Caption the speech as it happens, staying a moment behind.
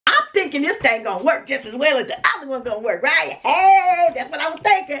thinking this thing gonna work just as well as the other one gonna work, right? Hey, that's what I was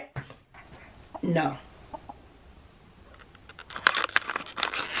thinking. No.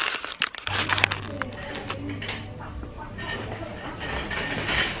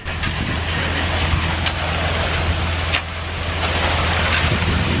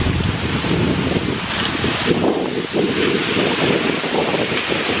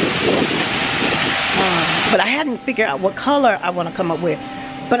 But I hadn't figured out what color I want to come up with.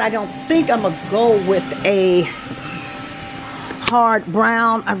 But I don't think I'm going to go with a hard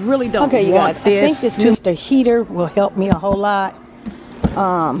brown. I really don't want you guys, this. I think this Mr. Heater will help me a whole lot.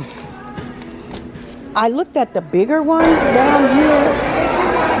 I looked at the bigger one down here.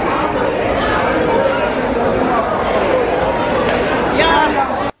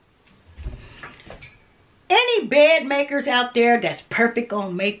 Yeah. Any bed makers out there that's perfect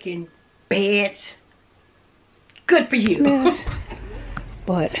on making beds? Good for you. Yes.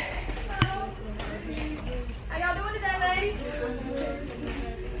 But how y'all doing today, ladies?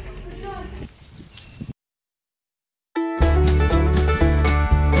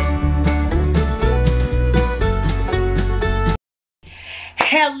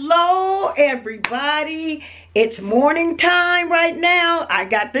 Hello everybody. It's morning time right now. I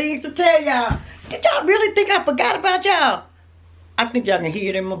got things to tell y'all. Did y'all really think I forgot about y'all? I think y'all can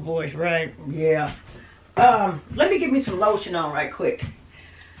hear it in my voice, right? Yeah. Let me get me some lotion on right quick.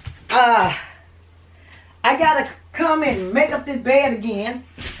 I gotta come and make up this bed again,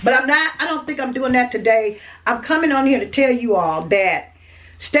 but I don't think I'm doing that today. I'm coming on here to tell you all that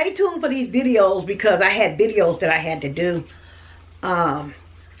stay tuned for these videos because I had videos that I had to do.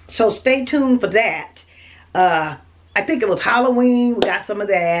 So stay tuned for that. I think it was Halloween, we got some of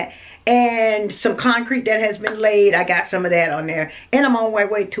that, and some concrete that has been laid. I got some of that on there, and I'm on my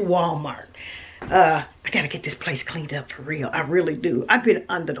way to Walmart. I gotta get this place cleaned up for real. I really do. I've been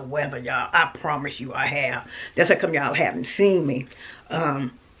under the weather, y'all. I promise you I have. That's how come y'all haven't seen me.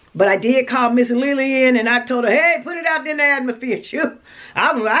 But I did call Miss Lily in and I told her, hey, put it out in the atmosphere. Shoot.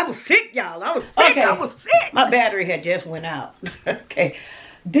 I was sick, y'all. I was sick. Okay. I was sick. My battery had just went out. Okay.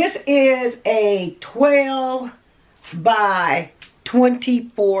 This is a 12 by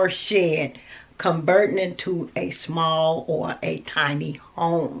 24 shed converting into a small or a tiny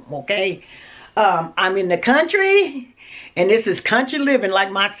home. Okay. I'm in the country, and this is country living,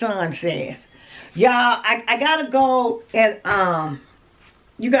 like my son says. Y'all, I gotta go and,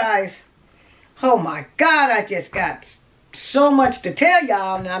 you guys, oh my God, I just got so much to tell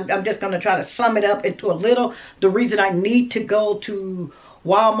y'all, and I'm just gonna try to sum it up into a little. The reason I need to go to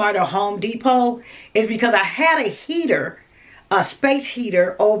Walmart or Home Depot is because I had a heater, a space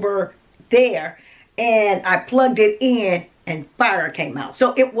heater over there, and I plugged it in, and fire came out.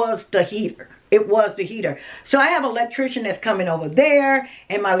 So it was the heater. It was the heater. So I have an electrician that's coming over there,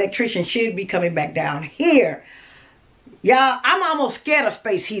 and my electrician should be coming back down here. Y'all, I'm almost scared of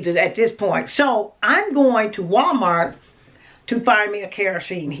space heaters at this point. So I'm going to Walmart to find me a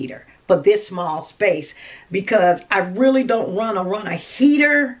kerosene heater for this small space because I really don't want to run a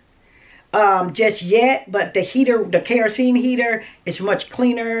heater just yet. But the heater, the kerosene heater, is much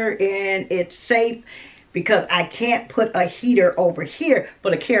cleaner and it's safe, because I can't put a heater over here,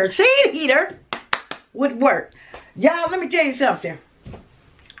 but a kerosene heater would work. Y'all, let me tell you something.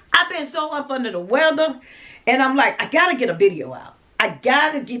 I've been so up under the weather, and I'm like, I gotta get a video out. I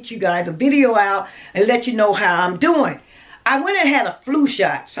gotta get you guys a video out and let you know how I'm doing. I went and had a flu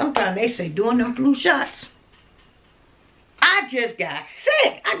shot. Sometimes they say doing them flu shots. I just got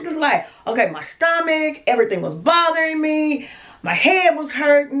sick. I was like, okay, my stomach, everything was bothering me. My head was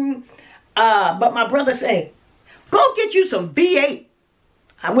hurting. But my brother said, go get you some B8.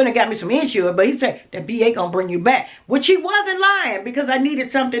 I went and got me some insurance, but he said, that B8 gonna bring you back. Which he wasn't lying, because I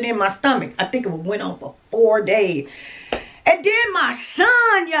needed something in my stomach. I think it went on for 4 days. And then my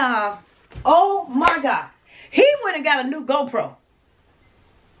son, y'all, oh my God. He went and got a new GoPro.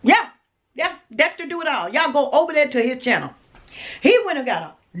 Yeah, Dexter do it all. Y'all go over there to his channel. He went and got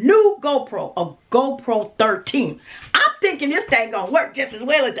a new GoPro, a GoPro 13. I'm thinking this thing gonna work just as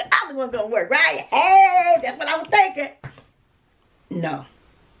well as the other one gonna work, right? Hey, that's what I was thinking. No.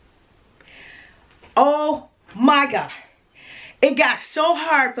 Oh my God. It got so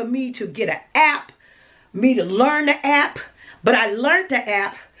hard for me to get an app, me to learn the app, but I learned the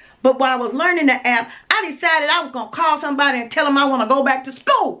app. But while I was learning the app, I decided I was gonna call somebody and tell them I wanna go back to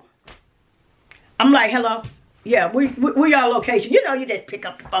school. I'm like, hello? Yeah, where y'all location? You know, you just pick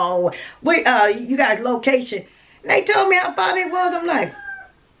up the phone. You guys location. And they told me how far they was. I'm like,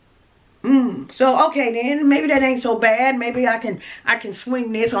 so okay then, maybe that ain't so bad. Maybe I can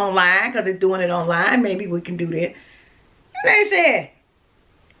swing this online because it's doing it online. Maybe we can do that. And they said,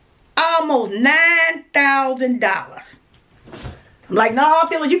 almost $9,000. I'm like, no,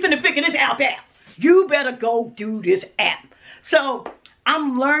 Phyllis, you finna figure this app out. You better go do this app. So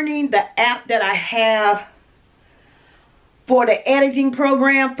I'm learning the app that I have for the editing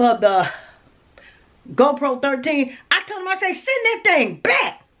program for the GoPro 13. I told him, I say, send that thing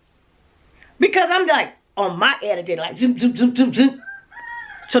back. Because I'm like, on my editing, like zoom, zoom, zoom, zoom, zoom.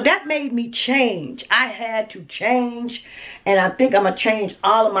 So that made me change. I had to change. And I think I'm going to change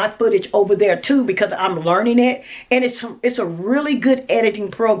all of my footage over there too because I'm learning it. And it's a really good editing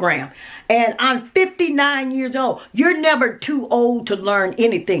program. And I'm 59 years old. You're never too old to learn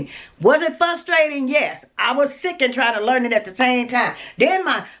anything. Was it frustrating? Yes. I was sick and trying to learn it at the same time. Then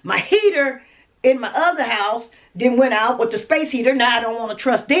my heater in my other house then went out with the space heater. Now I don't want to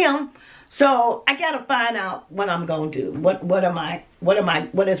trust them. So I gotta find out what I'm gonna do. What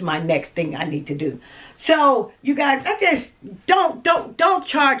is my next thing I need to do? So you guys, I just don't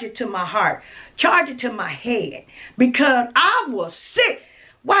charge it to my heart. Charge it to my head. Because I was sick.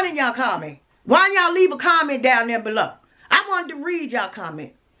 Why didn't y'all call me? Why didn't y'all leave a comment down there below? I wanted to read y'all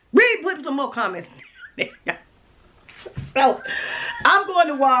comment. Put some more comments. So I'm going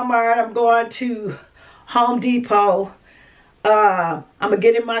to Walmart. I'm going to Home Depot. I'm gonna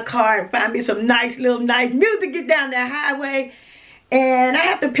get in my car and find me some nice music, get down that highway, and I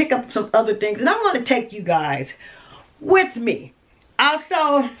have to pick up some other things, and I want to take you guys with me.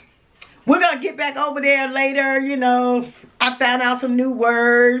 Also, we're gonna get back over there later. You know, I found out some new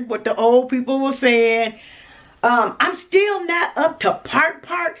words, what the old people were saying. I'm still not up to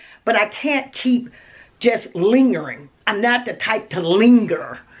part, but I can't keep just lingering. I'm not the type to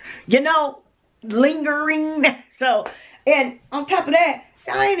linger, you know, lingering. So. And on top of that,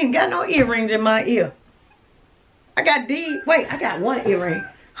 I ain't even got no earrings in my ear. I got these. Wait, I got one earring.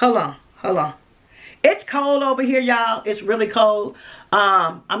 Hold on. It's cold over here, y'all. It's really cold.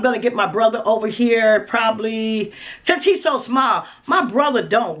 I'm going to get my brother over here probably. Since he's so small, my brother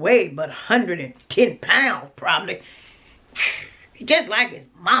don't weigh but 110 pounds probably. He just like his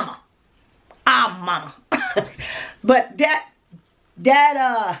mama. Our mama. But that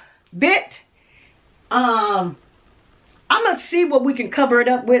bit, I'm going to see what we can cover it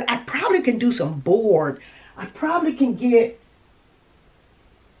up with. I probably can do some board. I probably can get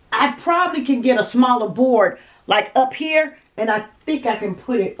a smaller board like up here. And I think I can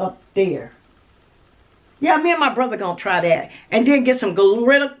put it up there. Yeah, me and my brother going to try that. And then get some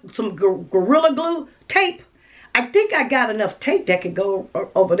Gorilla Glue tape. I think I got enough tape that can go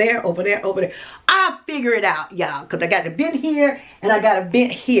over there. I'll figure it out, y'all. Because I got a bit here and I got a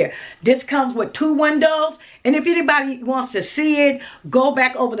bit here. This comes with 2 windows. And if anybody wants to see it, go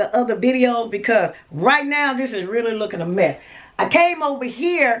back over the other videos. Because right now, this is really looking a mess. I came over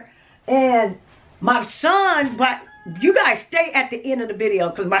here and my son, but you guys stay at the end of the video.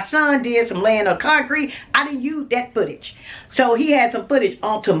 Because my son did some laying of concrete. I didn't use that footage. So he had some footage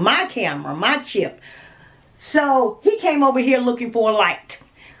onto my camera, my chip. So he came over here looking for a light.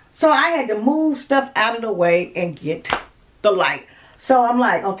 So I had to move stuff out of the way and get the light. So I'm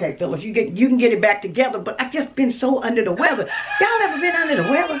like, okay, Phyllis, you can get it back together. But I just been so under the weather. Y'all ever been under the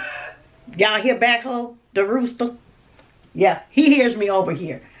weather? Y'all hear Backhoe, the rooster? Yeah, he hears me over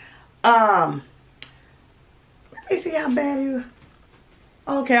here. Let me see how bad it is.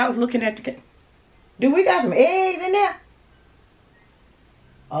 Okay, I was looking at the... Do we got some eggs in there?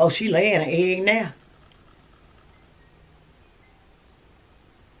 Oh, she laying an egg now.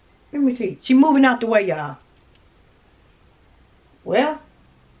 Let me see. She moving out the way, y'all. Well,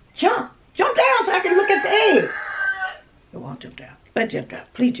 jump. Jump down so I can look at the egg. You won't jump down. Let's jump down.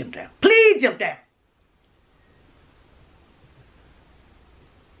 Please jump down. Please jump down.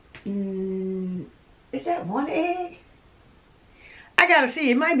 Is that one egg? I gotta see.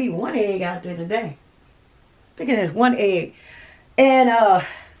 It might be one egg out there today. I think it has one egg. And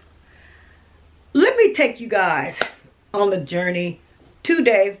let me take you guys on the journey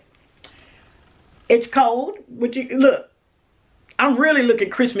today. It's cold, but look, I'm really looking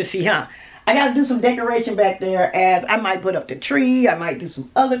Christmassy, huh? I got to do some decoration back there, as I might put up the tree. I might do some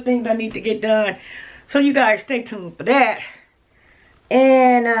other things I need to get done. So you guys stay tuned for that.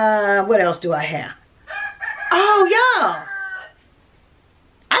 And what else do I have? Oh, y'all.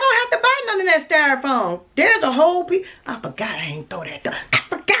 I don't have to buy none of that styrofoam. There's a whole piece. I forgot I didn't throw that stuff. I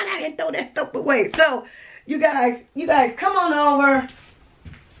forgot I didn't throw that stuff away. So you guys come on over.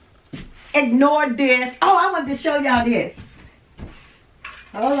 Ignore this. Oh, I wanted to show y'all this.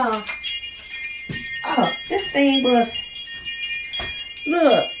 Hold on. Oh, this thing was...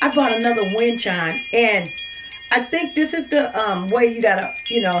 Look, I bought another wind chime. And I think this is the way you gotta,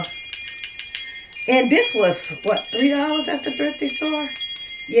 you know... And this was, what, $3 at the thrift store?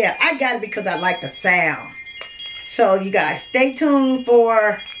 Yeah, I got it because I like the sound. So you guys, stay tuned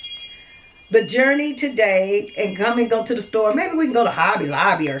for the journey today and come and go to the store. Maybe we can go to Hobby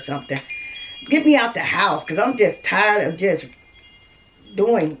Lobby or something. Get me out the house because I'm just tired of just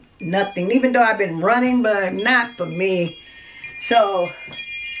doing nothing. Even though I've been running, but not for me. So,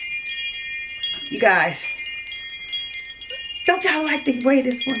 you guys, don't y'all like the way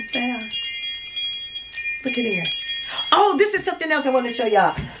this one sounds? Look at here. Oh, this is something else I want to show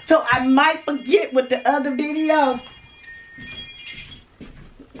y'all. So I might forget with the other video.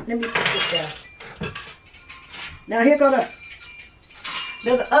 Let me put this down. Now here go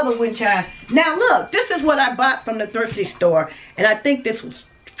the other wind chime. Now look, this is what I bought from the thrift store. And I think this was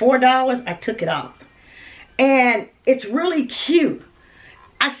 $4. I took it off. And it's really cute.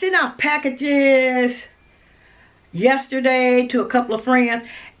 I sent out packages yesterday to a couple of friends.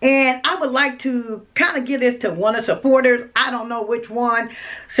 And I would like to kind of give this to one of the supporters. I don't know which one.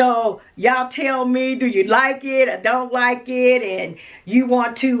 So y'all tell me, do you like it or don't like it? And you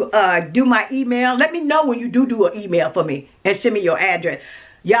want to do my email? Let me know when you do an email for me and send me your address.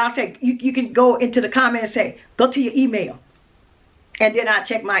 Y'all say, you can go into the comments and say, go to your email. And then I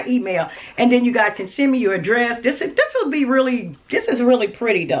check my email. And then you guys can send me your address. This is really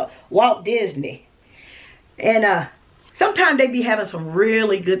pretty though. Walt Disney. And sometimes they be having some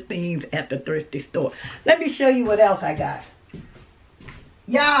really good things at the thrifty store. Let me show you what else I got.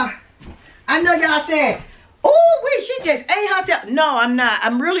 Y'all, I know y'all saying, oh, wait, she just ate herself. No, I'm not.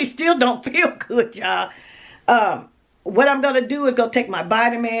 I'm really still don't feel good, y'all. What I'm going to do is go take my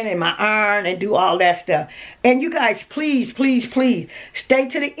vitamin and my iron and do all that stuff. And you guys, please, please, please, stay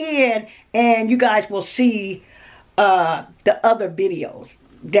to the end and you guys will see the other videos.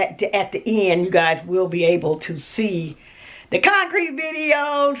 That at the end, you guys will be able to see the concrete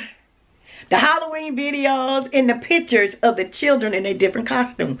videos, the Halloween videos, and the pictures of the children in their different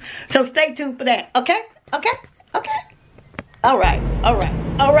costumes. So stay tuned for that. Okay? Okay? Okay? All right. All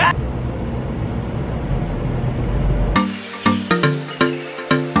right. All right.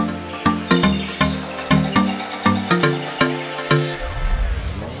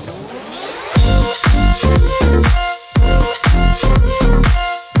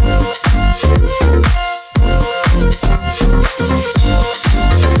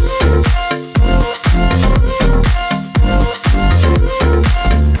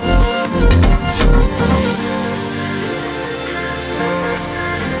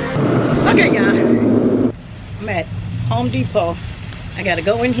 Okay, y'all, I'm at Home Depot. I gotta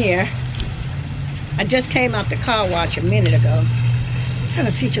go in here. I just came out the car wash a minute ago. I'm trying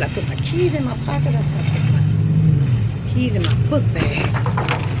to see, should I put my keys in my pocket or put my keys in my book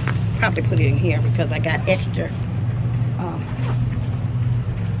bag? Probably put it in here because I got extra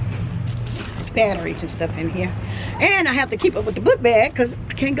batteries and stuff in here. And I have to keep up with the book bag because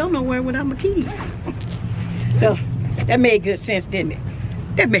I can't go nowhere without my keys. So that made good sense, didn't it?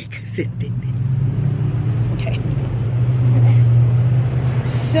 That makes sense, didn't it? Okay.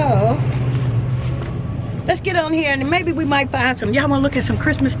 So, let's get on here and maybe we might find some. Y'all want to look at some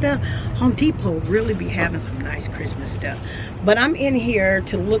Christmas stuff? Home Depot really be having some nice Christmas stuff. But I'm in here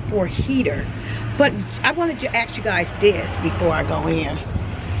to look for a heater. But I wanted to ask you guys this before I go in.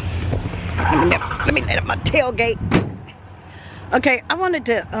 Let me let up my tailgate. Okay, I wanted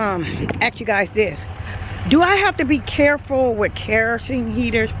to ask you guys this. Do I have to be careful with kerosene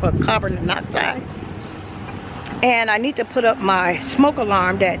heaters for carbon monoxide? And I need to put up my smoke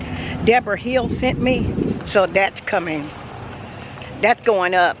alarm that Deborah Hill sent me. So that's coming. That's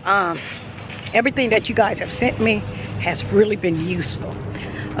going up. Everything that you guys have sent me has really been useful.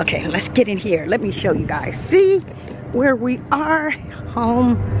 Okay, let's get in here. Let me show you guys. See where we are?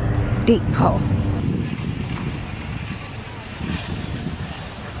 Home Depot.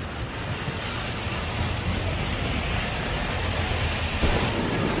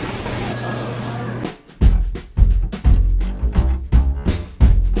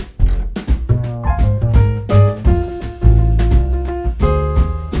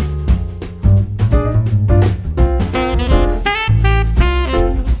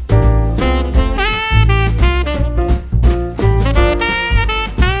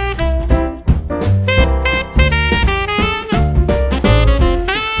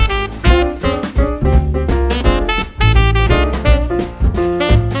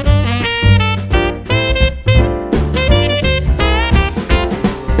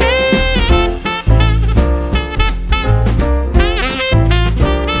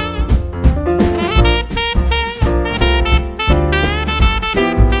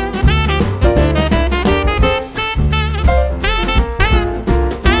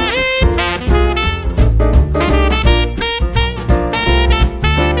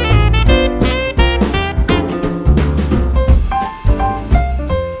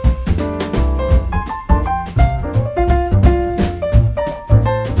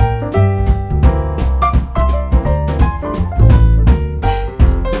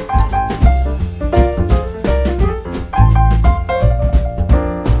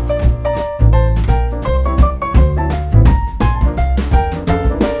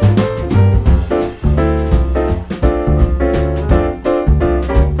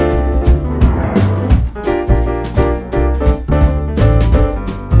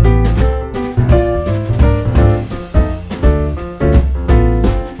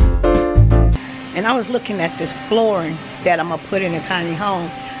 looking at this flooring that I'm gonna put in a tiny home,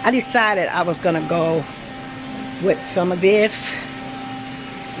 I decided I was gonna go with some of this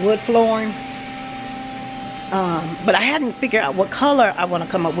wood flooring. But I hadn't figured out what color I want to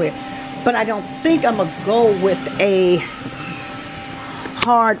come up with. But I don't think I'm gonna go with a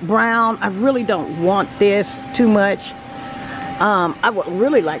hard brown. I really don't want this too much. I would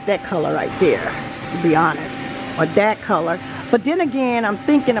really like that color right there, to be honest, or that color. But then again, I'm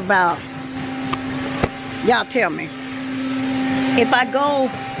thinking about, y'all tell me, if I go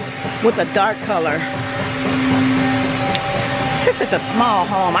with a dark color, since it's a small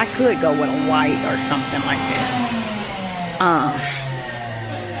home, I could go with a white or something like that.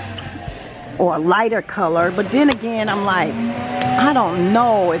 Or a lighter color. But then again, I'm like, I don't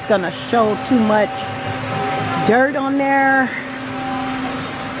know. It's going to show too much dirt on there.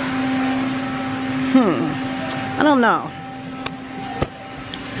 I don't know.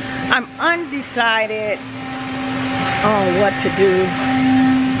 I'm undecided on what to do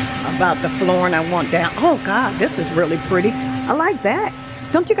about the flooring I want down. Oh God, this is really pretty. I like that.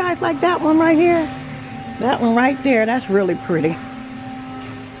 Don't you guys like that one right here? That one right there, that's really pretty.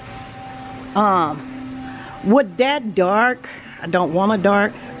 Would that dark, I don't want a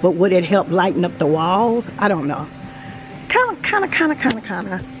dark, but would it help lighten up the walls? I don't know. Kind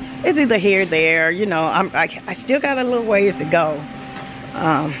of. It's either here or there, you know. I still got a little ways to go.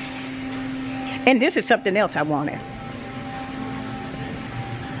 And this is something else I wanted.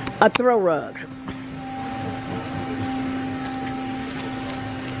 A throw rug.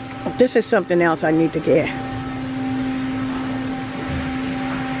 This is something else I need to get.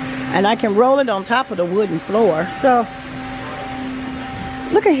 And I can roll it on top of the wooden floor. So,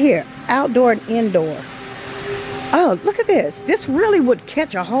 look at here. Outdoor and indoor. Oh, look at this. This really would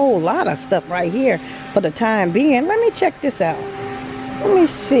catch a whole lot of stuff right here for the time being. Let me check this out. Let me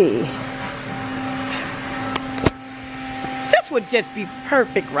see. This would just be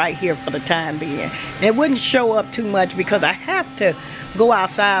perfect right here for the time being. It wouldn't show up too much because I have to go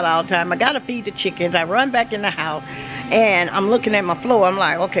outside all the time. I gotta feed the chickens. I run back in the house and I'm looking at my floor. I'm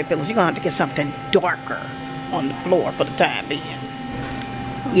like, okay, Phyllis, you're gonna have to get something darker on the floor for the time being.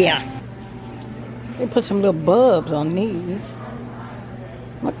 Yeah. They put some little bulbs on these.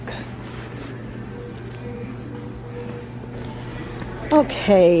 Look.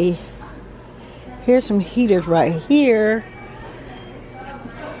 Okay. Here's some heaters right here.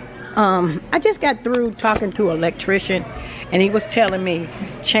 I just got through talking to an electrician and he was telling me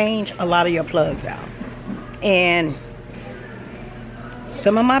change a lot of your plugs out. And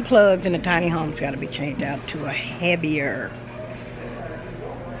some of my plugs in the tiny homes got to be changed out to a heavier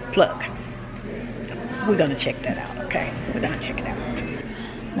plug. We're gonna check that out, okay? We're gonna check it out.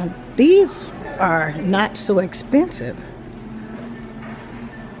 Now these are not so expensive.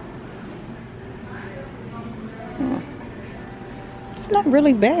 It's not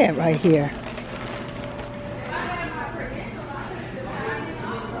really bad right here.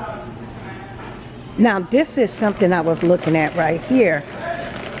 Now this is something I was looking at right here.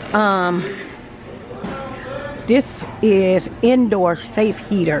 This is indoor safe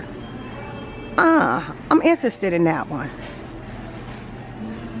heater. I'm interested in that one.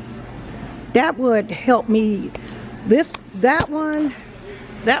 That would help me. That one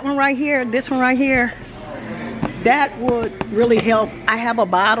right here, this one right here, that would really help. I have a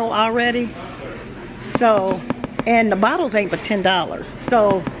bottle already. So, and the bottles ain't but $10.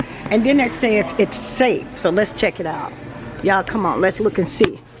 So, and then it says it's safe. So let's check it out. Y'all come on, let's look and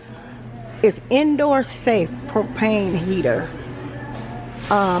see. It's indoor safe propane heater.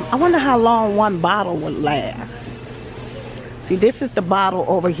 I wonder how long one bottle would last. See, this is the bottle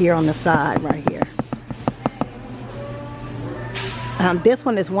over here on the side right here. This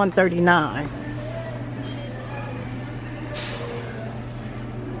one is $139.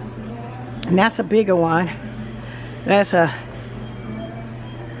 And that's a bigger one. That's a...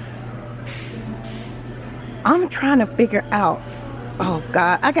 I'm trying to figure out... Oh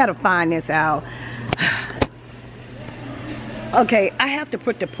God, I gotta find this out. Okay, I have to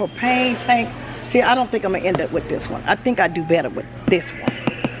put the propane tank. See, I don't think I'm gonna end up with this one. I think I do better with this one.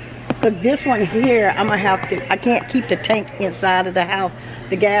 Because this one here, I'm gonna have to, I can't keep the tank inside of the house.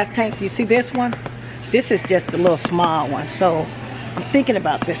 The gas tank, you see this one? This is just a little small one. So, I'm thinking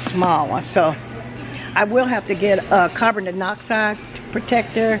about this small one. So, I will have to get a carbon monoxide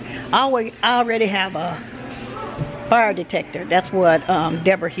protector. I already have a fire detector. That's what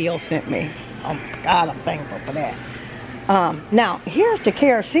Deborah Hill sent me. Oh my God, I'm thankful for that. Now, here's the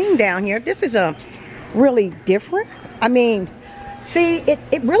kerosene down here. This is a really different. I mean, see,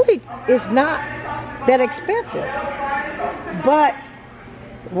 it really is not that expensive. But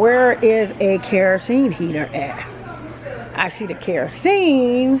where is a kerosene heater at? I see the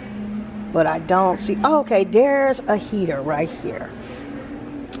kerosene, but I don't see. Oh, okay, there's a heater right here.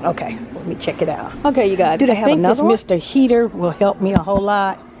 Okay, let me check it out. Okay, you guys. Do they have another one? Mr. Heater will help me a whole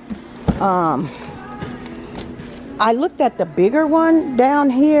lot. I looked at the bigger one down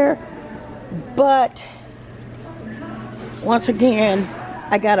here, but once again,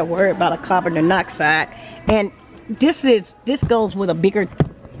 I gotta worry about a carbon monoxide. And this goes with a bigger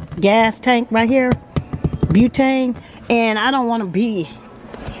gas tank right here, butane, and I don't want to be.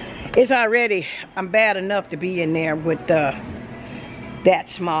 I'm bad enough to be in there with that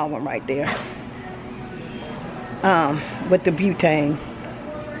small one right there, with the butane.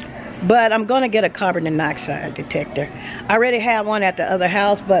 But I'm gonna get a carbon monoxide detector. I already have one at the other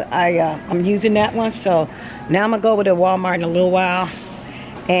house, but I'm using that one. So now I'm gonna go over to Walmart in a little while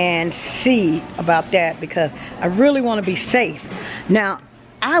and see about that, because I really want to be safe. Now,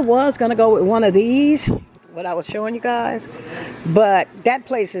 I was gonna go with one of these, what I was showing you guys, but that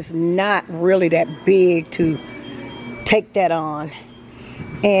place is not really that big to take that on,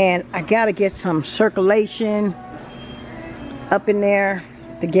 and I gotta get some circulation up in there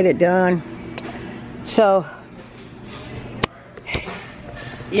to get it done. So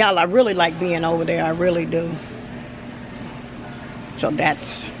y'all, I really like being over there, I really do. So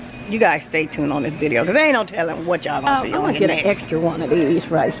you guys stay tuned on this video, because there ain't no telling what y'all gonna see. I'm gonna get an extra one of these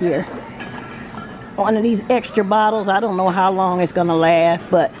right here, one of these extra bottles. I don't know how long it's gonna last,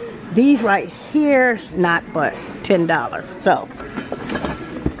 but these right here, not but $10. So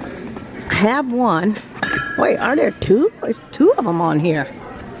I have one. Wait, are there two? There's two of them on here.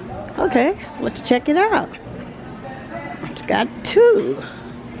 Okay, let's check it out. It's got two.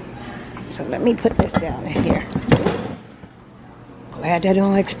 So let me put this down in here. Glad that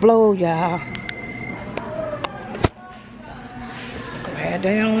don't explode, y'all. Glad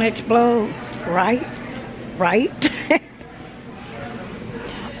they don't explode. Right?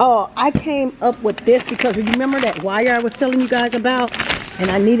 Oh, I came up with this because you remember that wire I was telling you guys about?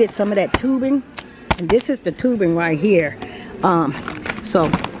 And I needed some of that tubing. And this is the tubing right here. So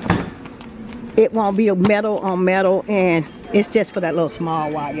it won't be a metal on metal, and it's just for that little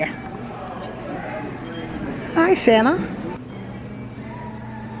small wire. Hi, Santa.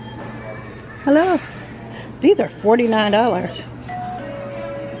 Hello. These are $49.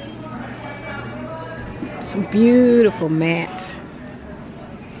 Some beautiful mats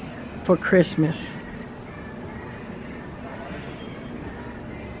for Christmas.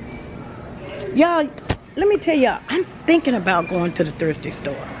 Y'all, let me tell y'all, I'm thinking about going to the thrift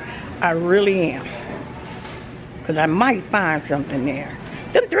store. I really am. Because I might find something there.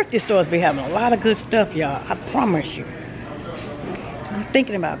 Them thrift stores be having a lot of good stuff, y'all. I promise you. I'm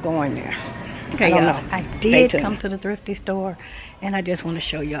thinking about going there. Okay, y'all, I did come to the thrifty store, and I just want to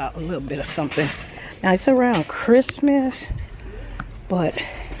show y'all a little bit of something. Now, it's around Christmas, but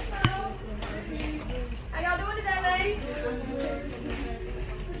How y'all doing today, ladies?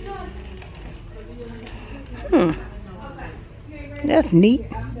 That's neat.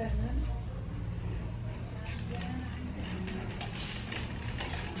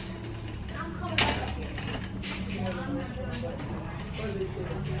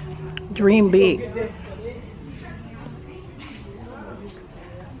 Dream big.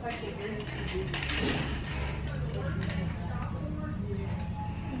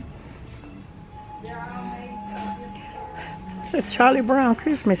 It's a Charlie Brown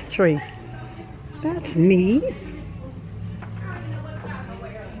Christmas tree. That's neat.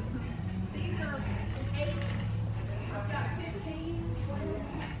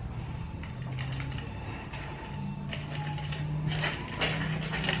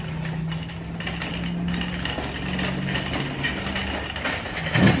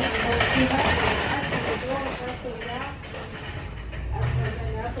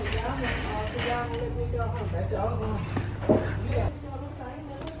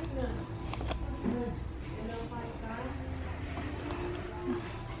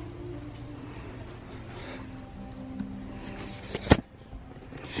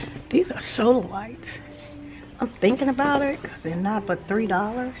 These are solar lights. I'm thinking about it because they're not but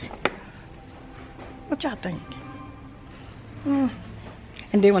 $3. What y'all think? And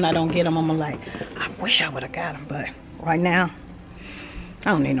then when I don't get them, I'm like, I wish I would have got them, but right now,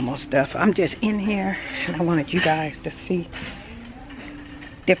 I don't need no more stuff. I'm just in here, and I wanted you guys to see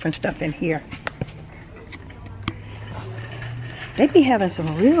different stuff in here. They be having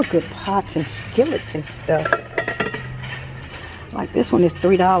some real good pots and skillets and stuff. Like this one is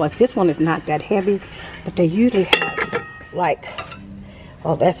 $3. This one is not that heavy, but they usually have like,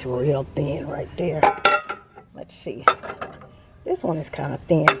 oh, that's real thin right there. Let's see. This one is kind of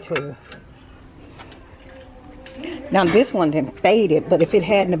thin too. Now this one didn't faded, but if it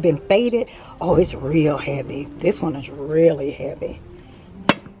hadn't have been faded, oh, it's real heavy. This one is really heavy.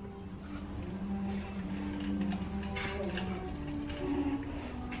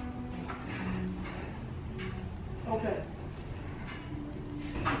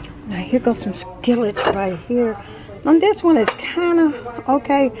 Now here goes some skillets right here. And this one is kind of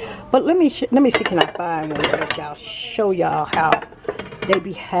okay, but let me see, can I find one that y'all show y'all how they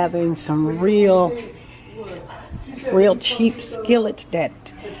be having some real cheap skillets that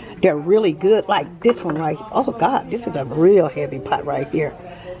they're really good, like this one right here. Oh God, this is a real heavy pot right here.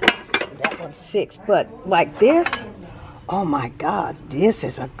 That one's 6, but like this, oh my God, this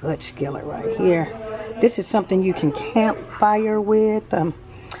is a good skillet right here. This is something you can campfire with.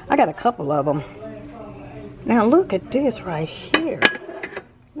 I got a couple of them. Now look at this right here.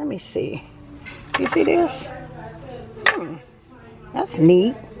 Let me see. You see this? That's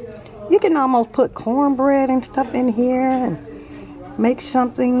neat. You can almost put cornbread and stuff in here and make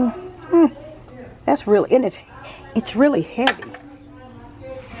something. That's really, and it's really heavy.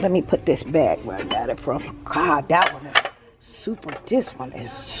 Let me put this back where I got it from. God, that one is super. This one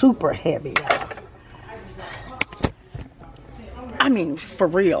is super heavy, y'all. I mean, for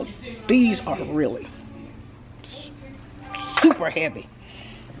real, these are really super heavy.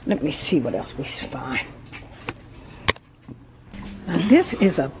 Let me see what else we find. Now this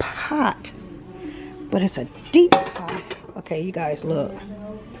is a pot, but it's a deep pot. Okay, you guys look.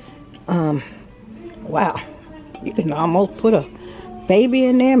 Wow, you can almost put a baby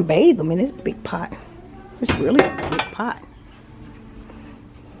in there and bathe them in this big pot. It's really a big pot.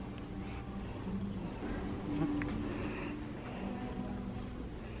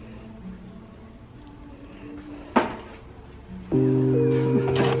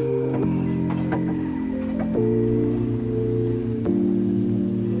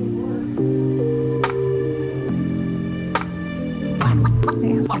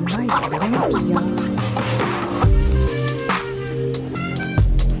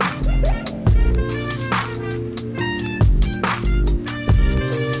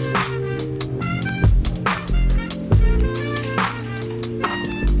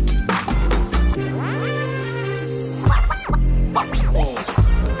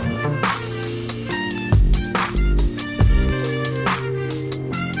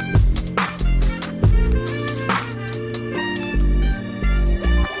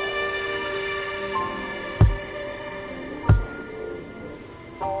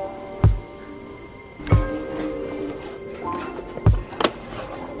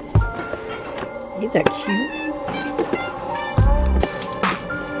 These are cute.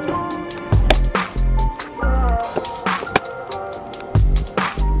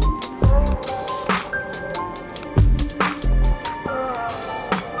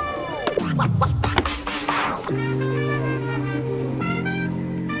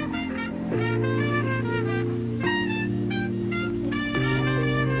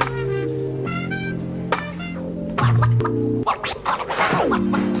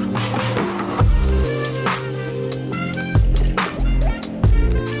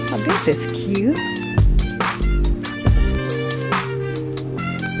 This is cute.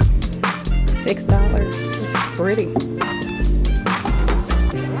 $6. It's pretty.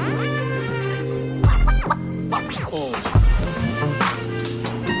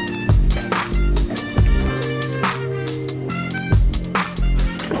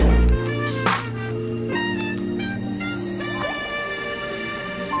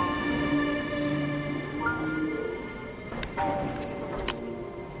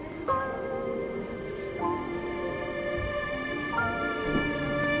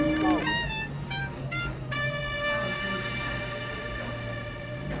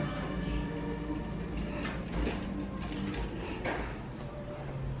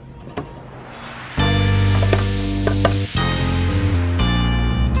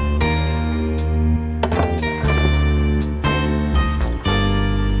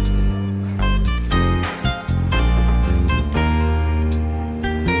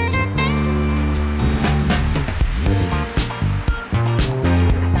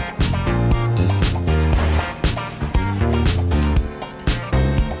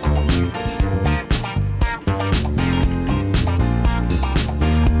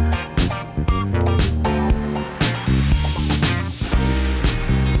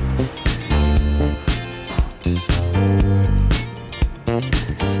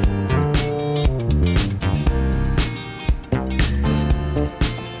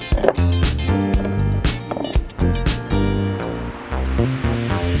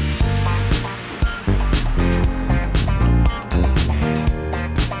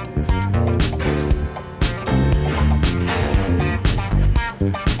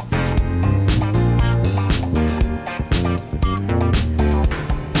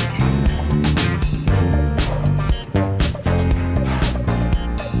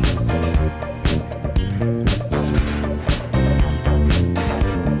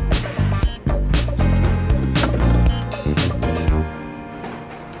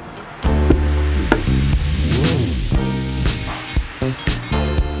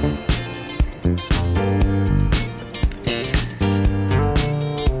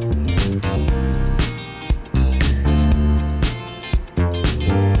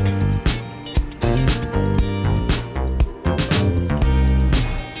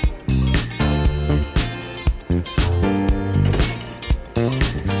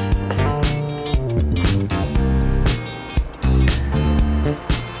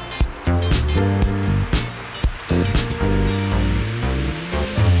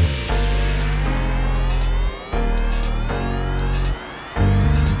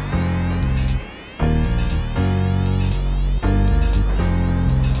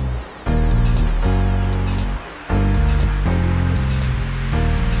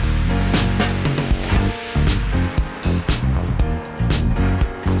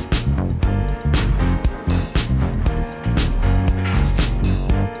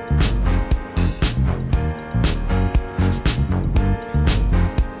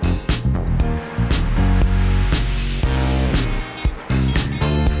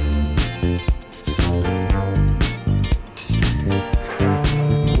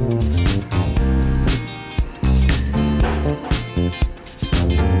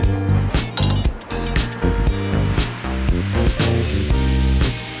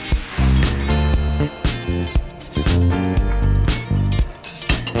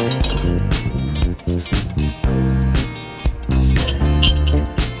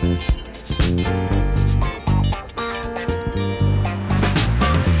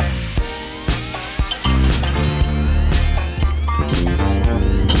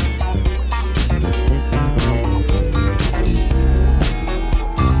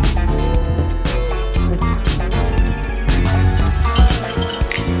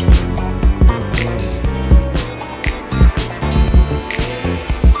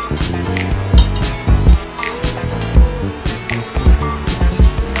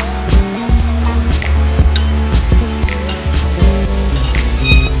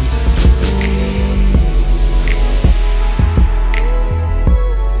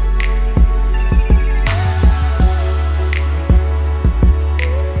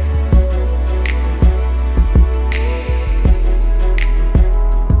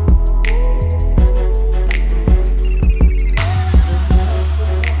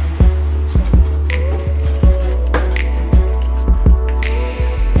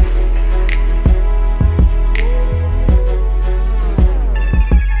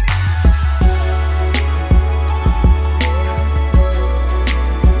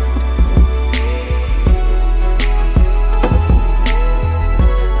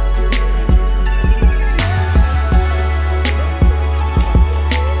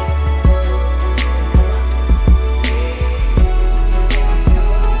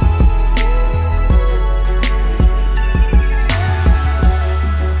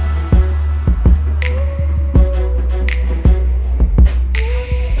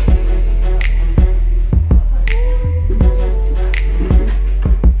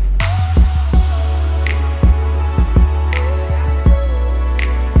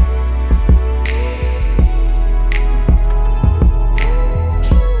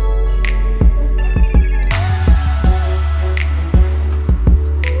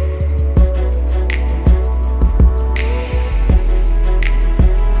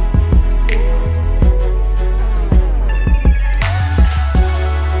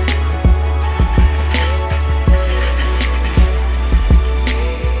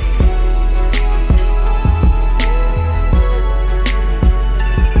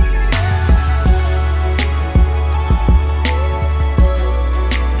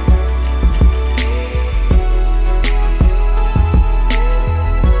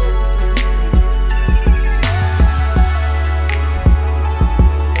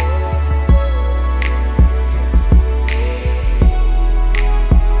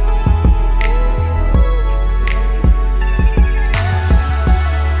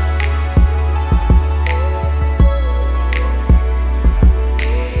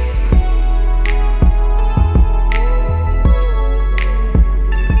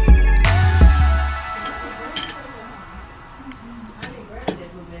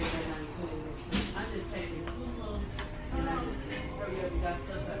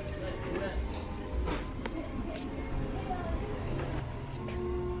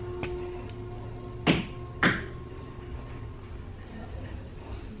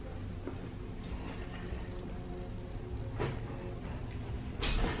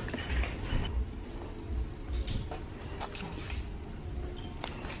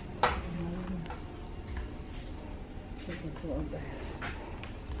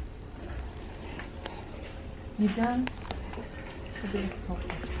 You done?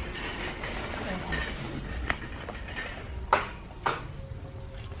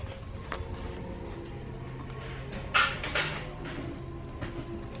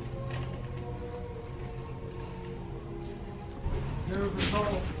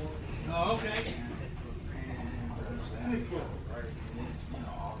 Oh, okay.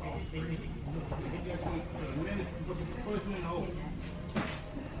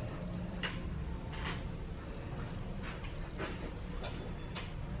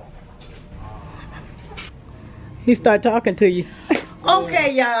 He started talking to you.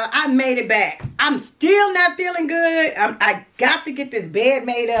 Okay, y'all, I made it back. I'm still not feeling good. I got to get this bed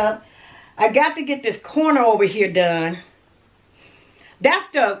made up. I got to get this corner over here done. That's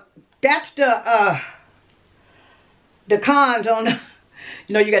the cons on the,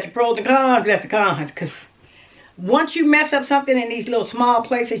 you know, you got the pros and cons, that's the cons. Because once you mess up something in these little small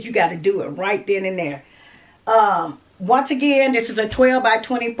places, you got to do it right then and there. Once again, this is a 12 by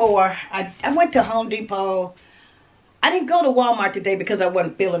 24. I went to Home Depot. I didn't go to Walmart today because I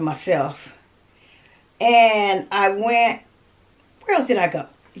wasn't feeling myself. And I went, where else did I go?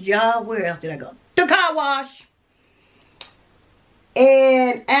 Y'all, where else did I go? The car wash.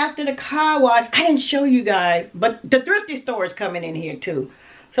 And after the car wash, I didn't show you guys, but the Thrift Store is coming in here too.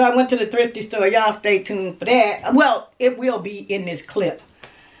 So I went to the Thrift Store. Y'all stay tuned for that. Well, it will be in this clip.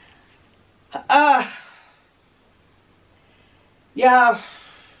 Y'all,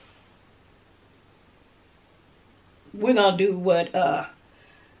 we're gonna do what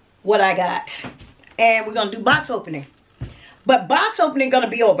I got, and we're gonna do box opening. But box opening gonna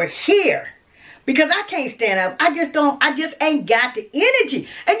be over here because I can't stand up. I just ain't got the energy.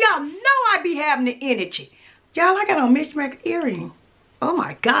 And y'all know I be having the energy. Y'all, I got on mismatched earring. Oh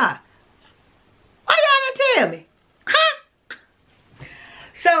my God. Why y'all didn't tell me? Huh?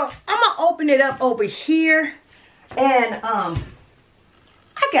 So I'm gonna open it up over here, and I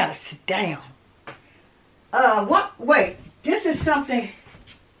gotta sit down. What? Wait, this is something.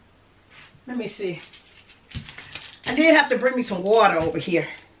 Let me see. I did have to bring me some water over here.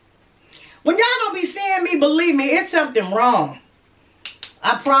 When y'all don't be seeing me, believe me, it's something wrong.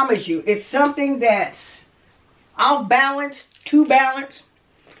 I promise you, it's something that's off balance, too balanced.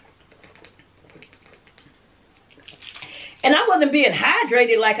 And I wasn't being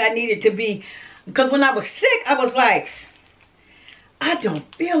hydrated like I needed to be. Because when I was sick, I was like, I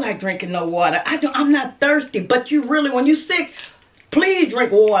don't feel like drinking no water. I'm not thirsty. But you really, when you're sick, please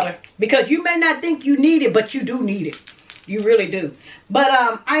drink water. Because you may not think you need it, but you do need it. You really do. But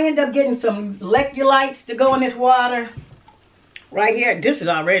I end up getting some electrolytes to go in this water. Right here. This is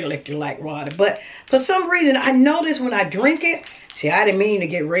already electrolyte water. But for some reason, I noticed when I drink it. See, I didn't mean to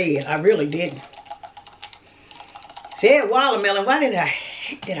get red. I really didn't. Said watermelon. Why did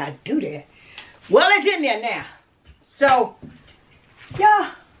I do that? Well, it's in there now. So,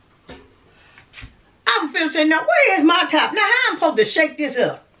 yeah. I'm feeling saying, now where is my top? Now how I'm supposed to shake this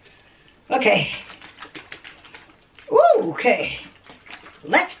up? Okay. Ooh, okay.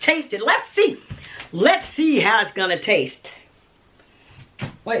 Let's taste it. Let's see. Let's see how it's gonna taste.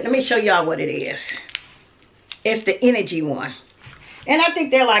 Wait, let me show y'all what it is. It's the energy one. And I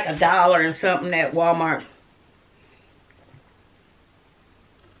think they're like $1 and something at Walmart.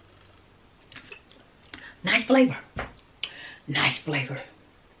 Nice flavor. Nice flavor.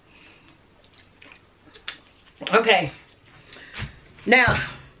 Okay. Now,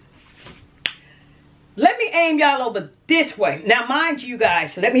 let me aim y'all over this way. Now, mind you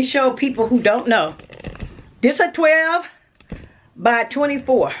guys, let me show people who don't know. This is a 12 by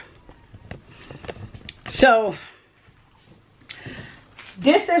 24. So,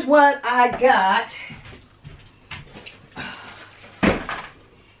 this is what I got.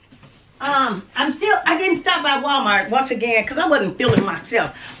 I didn't stop by Walmart once again because I wasn't feeling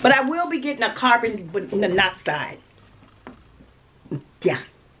myself. But I will be getting a carbon monoxide. Yeah.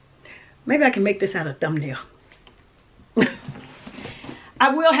 Maybe I can make this out of thumbnail. I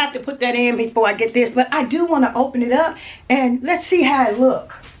will have to put that in before I get this. But I do want to open it up and let's see how it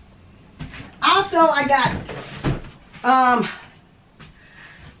looks. Also, I got,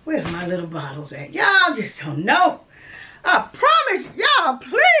 where's my little bottles at? Y'all just don't know. I promise y'all,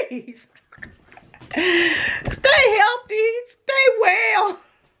 please. Stay healthy. Stay well.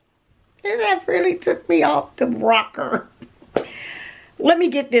 That really took me off the rocker. Let me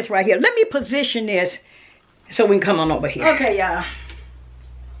get this right here. Let me position this so we can come on over here. Okay, y'all.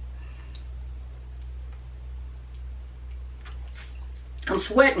 I'm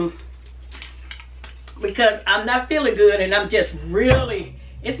sweating because I'm not feeling good and I'm just really,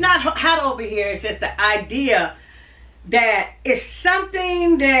 it's not hot over here. It's just the idea that it's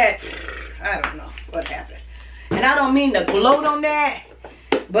something that, I don't know what happened. And I don't mean to gloat on that,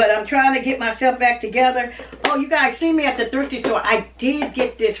 but I'm trying to get myself back together. Oh, you guys see me at the Thrift Store. I did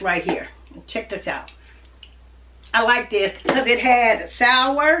get this right here. Check this out. I like this because it had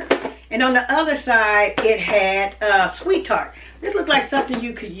sour, and on the other side, it had sweet tart. This looks like something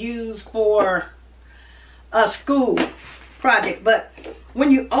you could use for a school project, but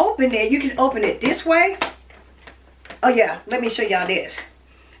when you open it, you can open it this way. Oh yeah, let me show y'all this.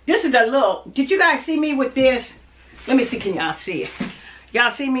 This is a little, did you guys see me with this? Let me see, can y'all see it?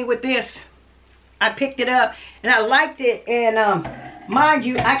 Y'all see me with this? I picked it up and I liked it, and mind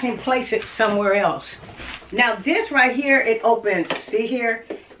you, I can place it somewhere else. Now this right here, it opens, see here?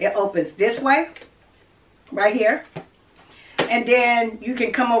 It opens this way, right here. And then you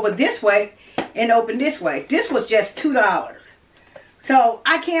can come over this way and open this way. This was just $2. So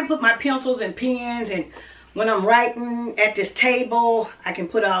I can put my pencils and pens, and when I'm writing at this table, I can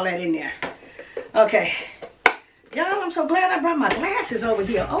put all that in there. Okay. Y'all, I'm so glad I brought my glasses over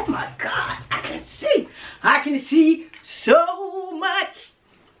here. Oh my God, I can see. I can see so much.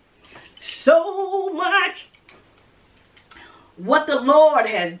 So much. What the Lord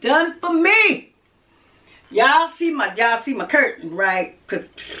has done for me. Y'all see my curtain, right?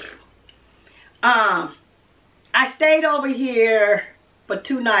 I stayed over here for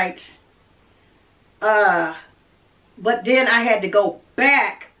 2 nights. But then I had to go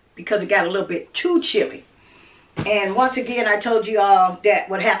back because it got a little bit too chilly. And once again, I told you all that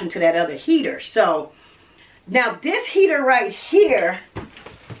what happened to that other heater. So now this heater right here,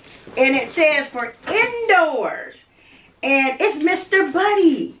 and it says for indoors, and it's Mr.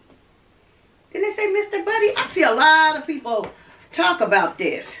 Buddy. Didn't it say Mr. Buddy? I see a lot of people talk about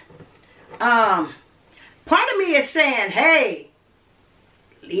this. Part of me is saying, hey,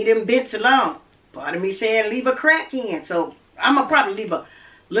 leave them bits alone. Part of me saying leave a crack in. So I'm going to probably leave a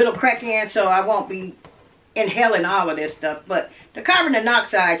little crack in so I won't be inhaling all of this stuff. But the carbon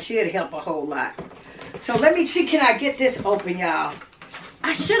monoxide should help a whole lot. So let me see, can I get this open, y'all?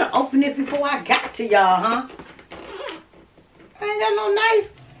 I should have opened it before I got to y'all, huh? I ain't got no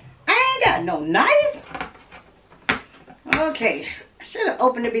knife. I ain't got no knife. Okay, I should have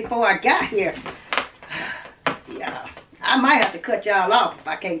opened it before I got here. Yeah, I might have to cut y'all off if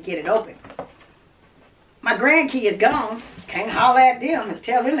I can't get it open. My grandkid gone. Can't holler at them and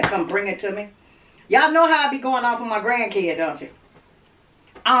tell them to come bring it to me. Y'all know how I be going off on my grandkid, don't you?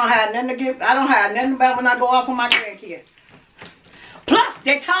 I don't have nothing to give. I don't have nothing about when I go off on my grandkid. Plus,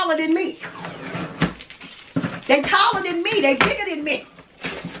 they taller than me. They taller than me. They bigger than me.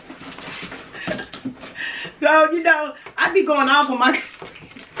 So, you know, I be going off on my...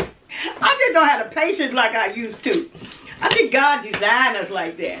 I just don't have the patience like I used to. I think God designed us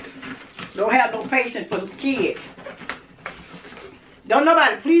like that. Don't have no patience for the kids. Don't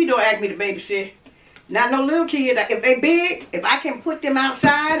nobody, please don't ask me to babysit. Not no little kids. If they big, if I can put them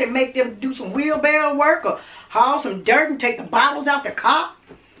outside and make them do some wheelbarrow work or haul some dirt and take the bottles out the car.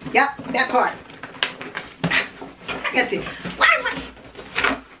 Yep, that part. I got to.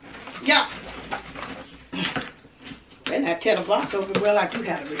 Yep. And I tell the boss over, well, I do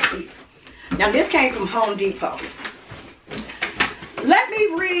have a receipt. Now, this came from Home Depot. Let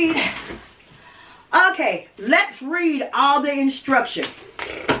me read. Okay, let's read all the instructions.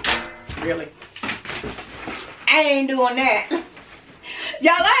 Really? I ain't doing that.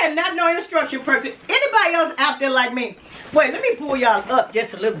 Y'all, I am not no instruction person. Anybody else out there like me? Wait, let me pull y'all up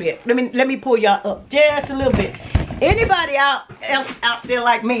just a little bit. Let me pull y'all up just a little bit. Anybody else out there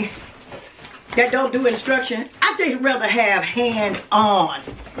like me that don't do instruction? I just rather have hands on.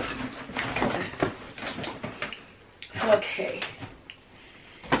 Okay.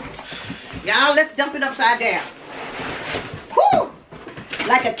 Y'all, let's dump it upside down. Whoo!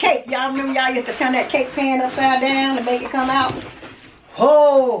 Like a cake. Y'all remember y'all used to turn that cake pan upside down to make it come out?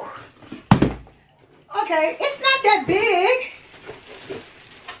 Oh. Okay, it's not that big.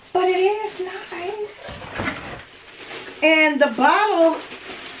 But it is nice. And the bottle,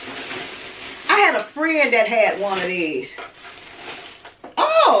 I had a friend that had one of these.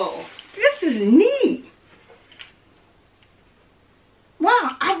 Oh, this is neat.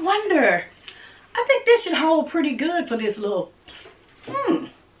 Wow, I wonder. I think this should hold pretty good for this little. And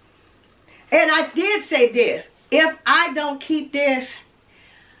I did say this. If I don't keep this,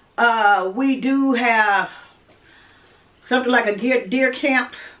 we do have something like a deer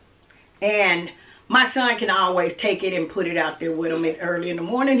camp. And my son can always take it and put it out there with him. And early in the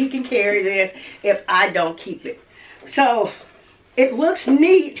morning, he can carry this if I don't keep it. So, it looks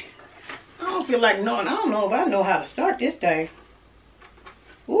neat. I don't feel like knowing. I don't know if I know how to start this thing.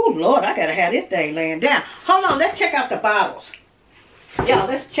 Oh, Lord, I got to have this thing laying down. Hold on, let's check out the bottles. Y'all,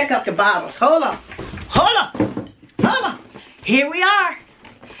 let's check out the bottles. Hold on. Hold on. Hold on. Here we are.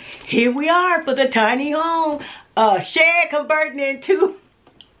 Here we are for the tiny home. Shed converting into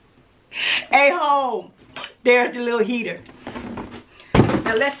a home. There's the little heater.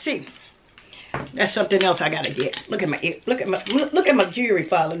 Now, let's see. That's something else I got to get. Look at my jewelry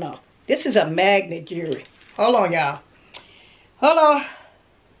falling off. This is a magnet jewelry. Hold on, y'all. Hold on.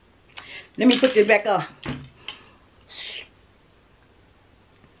 Let me put this back on.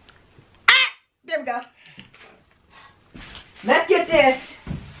 Ah, there we go. Let's get this.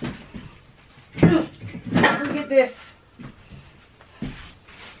 Let's get this.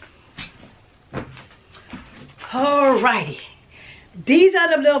 Alrighty. These are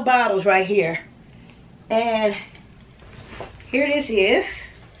the little bottles right here. And here this is.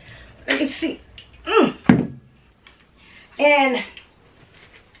 Let me see. And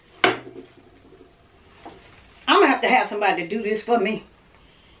I'm gonna have to have somebody to do this for me.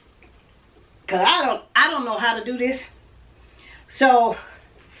 Cause I don't know how to do this. So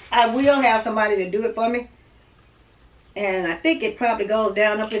I will have somebody to do it for me. And I think it probably goes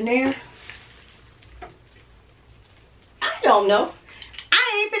down up in there. I don't know.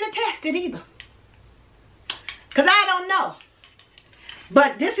 I ain't finna test it either. Cause I don't know.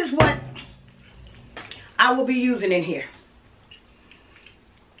 But this is what I will be using in here.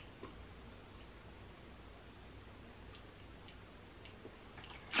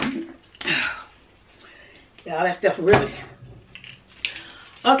 Y'all, that stuff really...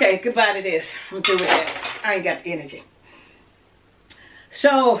 Okay, goodbye to this. I'm through with that. I ain't got the energy.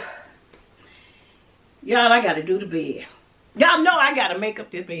 So, y'all, I gotta do the bed. Y'all know I gotta make up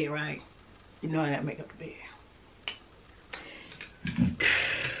this bed, right? You know I gotta make up the bed.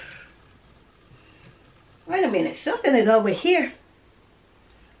 Wait a minute, something is over here.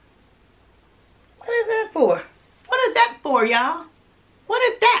 What is that for? What is that for, y'all? What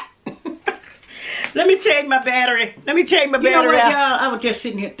is that? Let me change my battery. Let me change my battery. You know what, y'all? I was just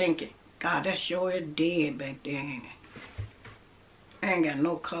sitting here thinking, God, that sure is dead back there, ain't it? I ain't got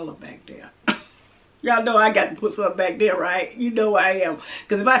no color back there. Y'all know I got to put something back there, right? You know I am.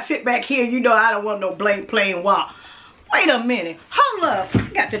 Because if I sit back here, you know I don't want no plain wall. Wait a minute. Hold up. I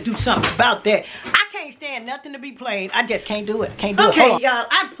got to do something about that. I can't stand nothing to be plain. I just can't do it. Can't do it. Okay, y'all,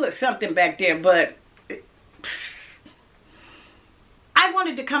 I put something back there, but I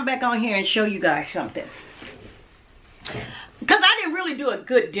wanted to come back on here and show you guys something. Because I didn't really do a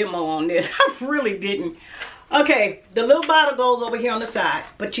good demo on this. I really didn't. Okay, the little bottle goes over here on the side.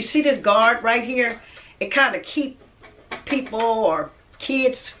 But you see this guard right here? It kind of keeps people or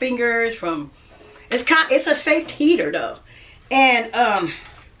kids' fingers from... It's a safe heater though. And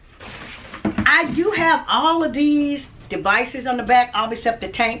I do have all of these devices on the back, all except the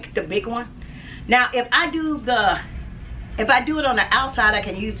tank, the big one. Now if I do it on the outside, I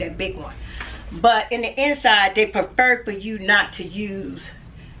can use that big one. But in the inside, they prefer for you not to use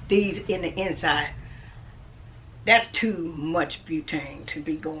these in the inside. That's too much butane to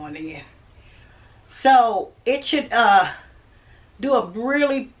be going in. So it should do a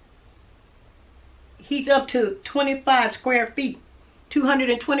really... He's up to 25 square feet.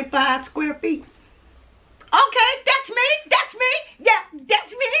 225 square feet. Okay, that's me. That's me. Yeah,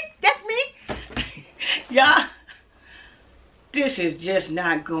 that's me. That's me. Y'all, this is just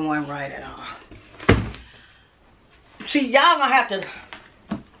not going right at all. See, y'all gonna have to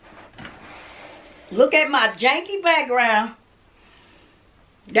look at my janky background.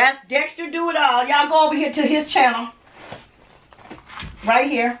 That's Dexter Do It All. Y'all go over here to his channel. Right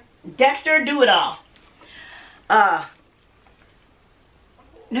here. Dexter Do It All.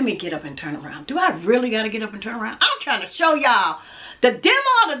 Let me get up and turn around. Do I really gotta get up and turn around? I'm trying to show y'all the demo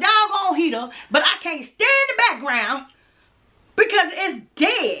of the doggone heater, but I can't stand the background because it's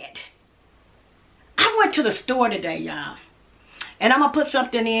dead. I went to the store today, y'all, and I'm gonna put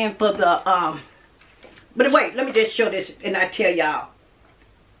something in for the but wait, let me just show this and I tell y'all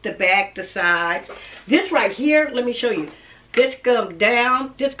the back, the sides. This right here, let me show you. This comes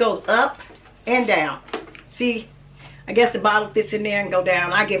down, this goes up and down. See, I guess the bottle fits in there and go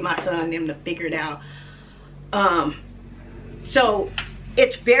down. I get my son them to figure it out. So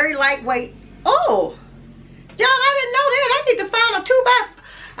it's very lightweight. Oh, y'all, I didn't know that. I need to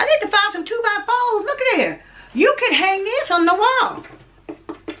find some 2x4s. Look at there. You could hang this on the wall.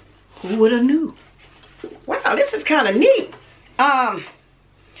 Who would have knew? Wow, this is kind of neat.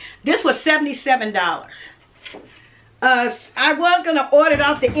 This was $77. I was gonna order it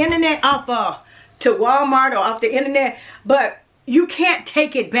off the internet, to Walmart or off the internet, but you can't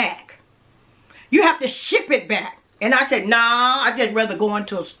take it back. You have to ship it back. And I said, nah, I'd just rather go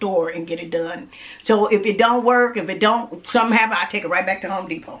into a store and get it done. So if it don't work, if it don't, something happen, I take it right back to Home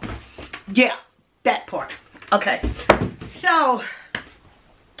Depot. Yeah, that part. Okay. So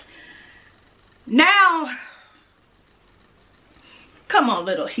now, come on,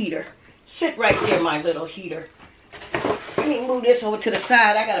 little heater. Sit right there, my little heater. Let me move this over to the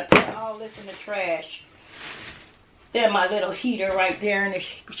side. I gotta put all this in the trash. There's my little heater right there, and it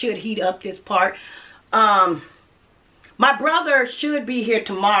should heat up this part. My My brother should be here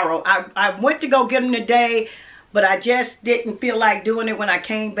tomorrow. I went to go get him today, but I just didn't feel like doing it when I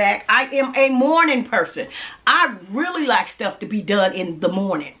came back. I am a morning person. I really like stuff to be done in the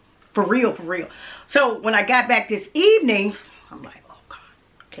morning. For real, for real. So when I got back this evening, I'm like, oh God,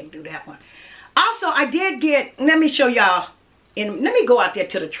 I can't do that one. Also, I did get, let me show y'all, and let me go out there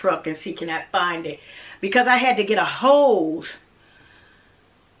to the truck and see can I find it. Because I had to get a hose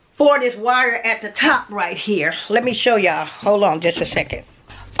for this wire at the top right here. Let me show y'all. Hold on just a second.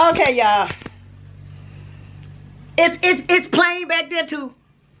 Okay, y'all. It's plain back there too.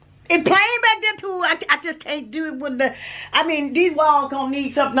 It's plain back there too. I just can't do it with the, I mean, these walls gonna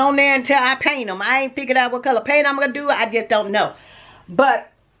need something on there until I paint them. I ain't figured out what color paint I'm gonna do. I just don't know.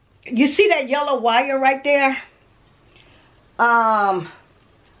 But you see that yellow wire right there? What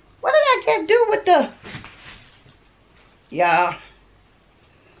did I just do with the, y'all?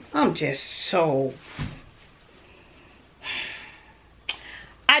 I'm just so,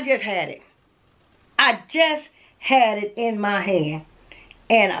 I just had it. I just had it in my hand.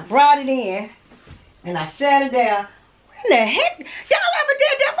 And I brought it in. And I sat it down. What the heck? Y'all ever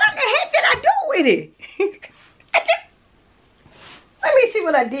did that? What the heck did I do with it? Let me see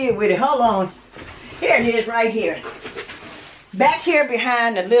what I did with it. Hold on. Here it is right here. Back here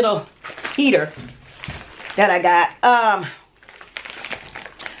behind the little heater that I got.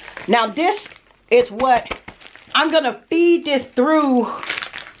 Now this is what I'm gonna feed this through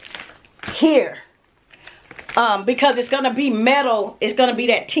here. Because it's gonna be metal, it's gonna be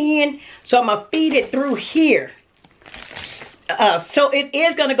that tin, so I'm gonna feed it through here. So it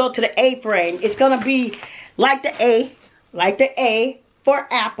is gonna go to the A-frame. It's gonna be like the A for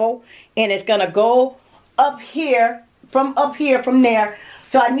apple, and it's gonna go up here, from there.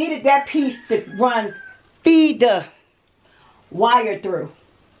 So I needed that piece to feed the wire through.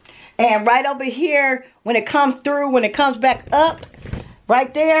 And right over here, when it comes through, when it comes back up,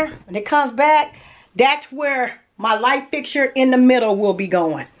 right there, when it comes back, that's where my light fixture in the middle will be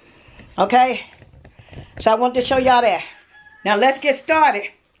going. Okay? So I want to show y'all that. Now let's get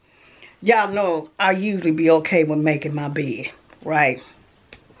started. Y'all know I usually be okay with making my bed, right?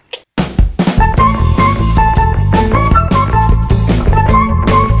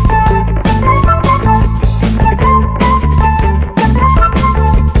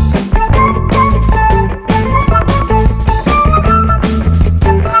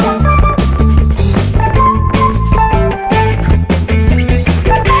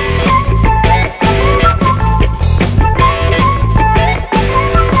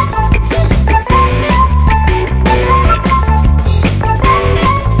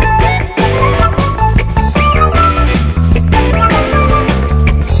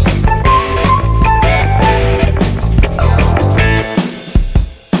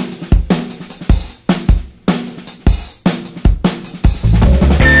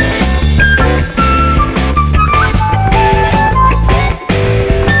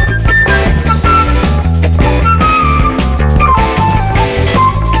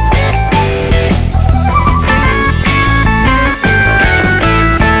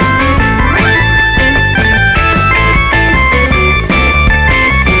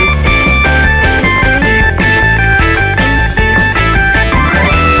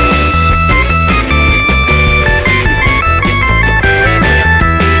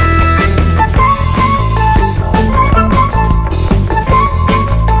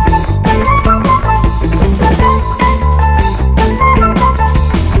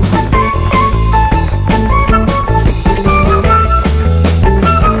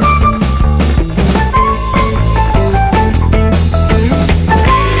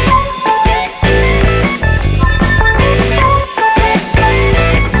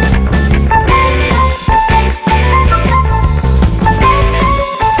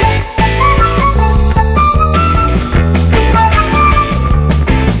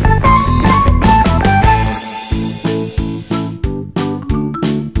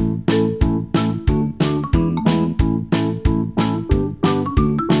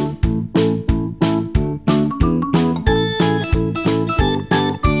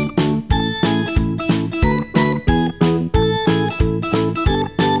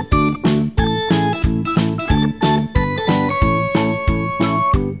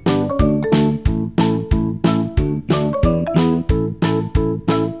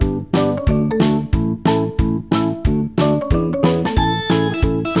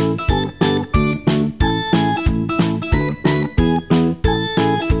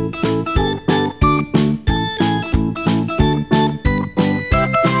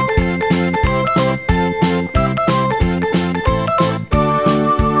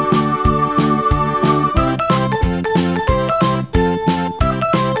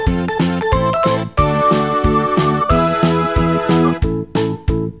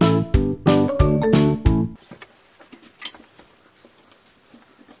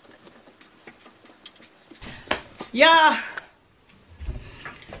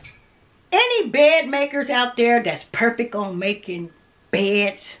 bed makers out there that's perfect on making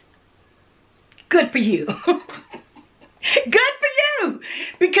beds, good for you. Good for you.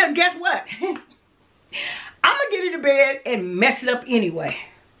 Because guess what? I'm going to get into bed and mess it up anyway.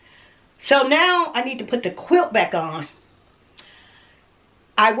 So now I need to put the quilt back on.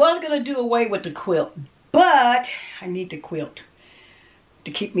 I was going to do away with the quilt, but I need the quilt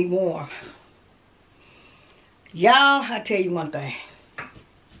to keep me warm. Y'all, I tell you one thing.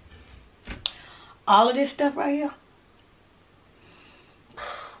 All of this stuff right here.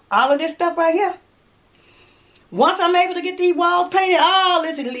 All of this stuff right here. Once I'm able to get these walls painted, all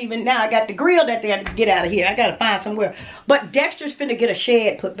this is leaving. Now I got the grill that they have to get out of here. I got to find somewhere. But Dexter's finna get a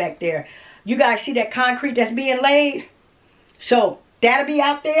shed put back there. You guys see that concrete that's being laid? So that'll be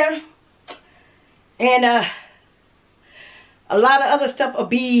out there. And a lot of other stuff will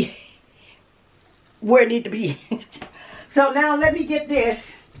be where it need to be. So now let me get this.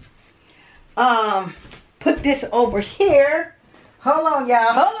 Put this over here. Hold on,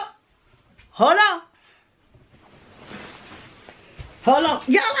 y'all. Hold on. Hold on. Hold on.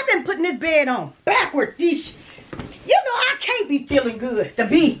 Y'all, I've been putting this bed on backwards. You know, I can't be feeling good to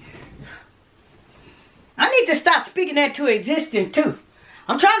be. I need to stop speaking that to existence, too.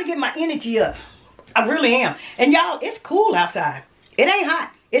 I'm trying to get my energy up. I really am. And y'all, it's cool outside. It ain't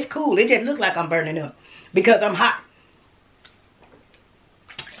hot. It's cool. It just looks like I'm burning up because I'm hot.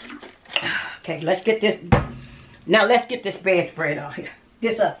 Okay, let's get this. Now let's get this bedspread on here.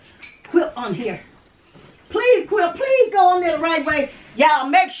 This quilt on here. Please, quilt, please go on there the right way. Y'all,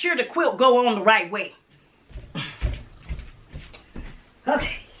 make sure the quilt go on the right way.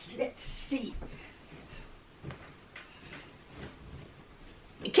 Okay, let's see.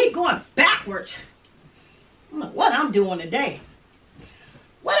 You keep going backwards. I don't know what I'm doing today.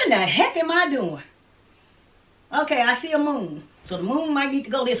 What in the heck am I doing? Okay, I see a moon. So the moon might need to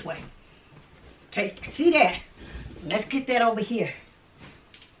go this way. Okay, see that? Let's get that over here.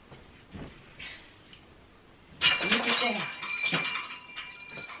 Let me get that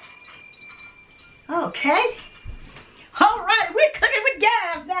out. Okay. All right, we're cooking with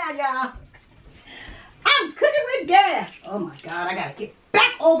gas now, y'all. I'm cooking with gas. Oh my God, I gotta get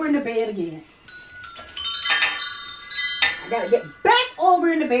back over in the bed again. I gotta get back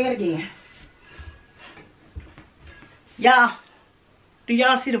over in the bed again. Y'all, do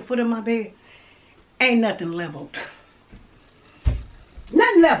y'all see the foot of my bed? Ain't nothing leveled.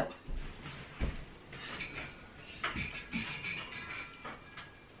 Nothing leveled.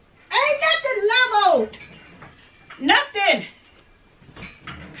 Ain't nothing leveled. Nothing.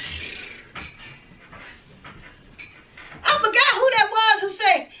 I forgot who that was who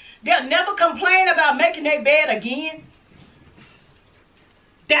said they'll never complain about making their bed again.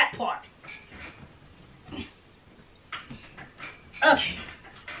 That part. Okay.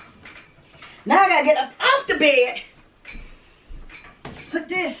 Now I gotta get up off the bed. Put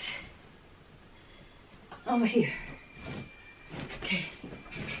this over here. Okay.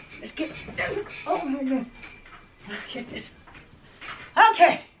 Let's get over here. Let's get this.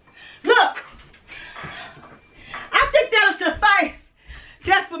 Okay. Look. I think that'll suffice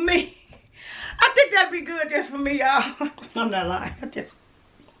just for me. I think that'll be good just for me, y'all. I'm not lying.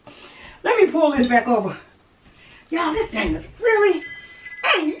 Let me pull this back over. Y'all, this thing is really,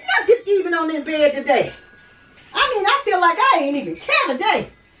 ain't nothing even on this bed today. I mean, I feel like I ain't even care today.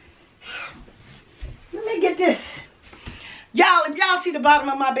 Let me get this. Y'all, if y'all see the bottom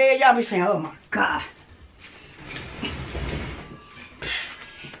of my bed, y'all be saying, oh my God.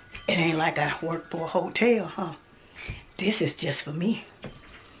 It ain't like I work for a hotel, huh? This is just for me.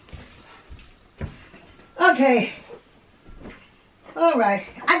 Okay. All right.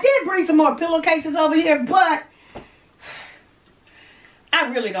 I did bring some more pillowcases over here, but I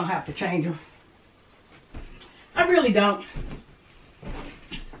really don't have to change them. I really don't.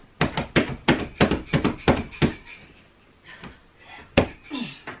 Let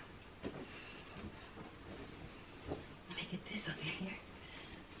me get this up in here.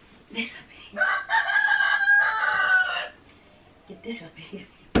 This up in here. Get this up in here.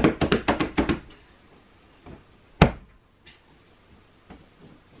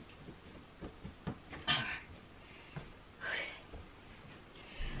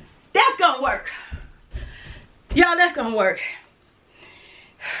 That's gonna work. Y'all, that's gonna work.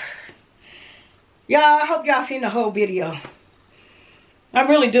 Y'all, I hope y'all seen the whole video. I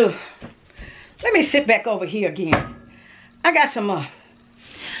really do. Let me sit back over here again. I got some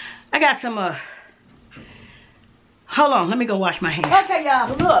hold on, let me go wash my hands. Okay,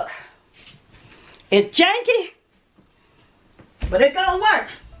 y'all, look. It's janky, but it's gonna work.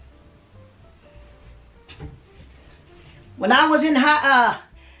 When I was in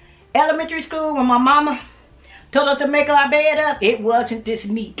elementary school when my mama told us to make our bed up, it wasn't this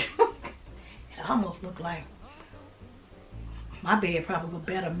neat. It almost looked like my bed probably was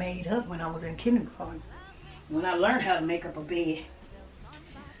better made up when I was in kindergarten, when I learned how to make up a bed.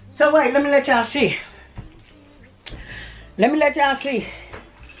 So wait, let me let y'all see. Let me let y'all see.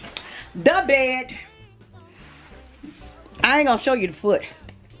 The bed. I ain't gonna show you the foot,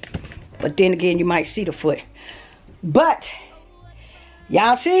 but then again, you might see the foot. But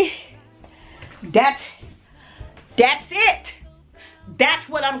y'all see, that's it. That's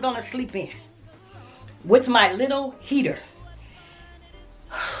what I'm gonna sleep in with my little heater.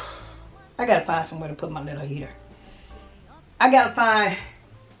 I gotta find somewhere to put my little heater. I gotta find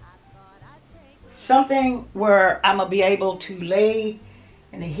something where I'm gonna be able to lay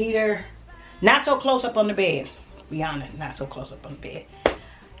in the heater, not so close up on the bed. Be honest, not so close up on the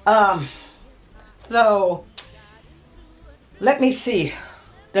bed. So let me see.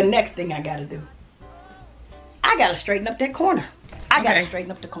 The next thing I gotta do, I gotta straighten up that corner. I gotta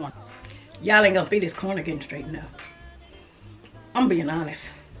straighten up the corner. Y'all ain't gonna see this corner getting straightened up. I'm being honest.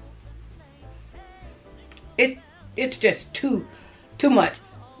 It's just too much.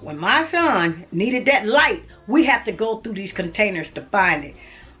 When my son needed that light, we have to go through these containers to find it.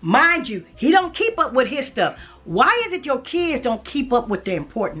 Mind you, he don't keep up with his stuff. Why is it your kids don't keep up with the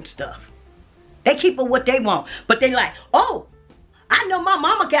important stuff? They keep up what they want, but they like, oh, I know my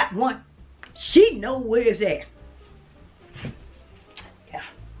mama got one. She know where it's at.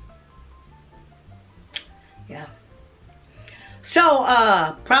 Yeah. So,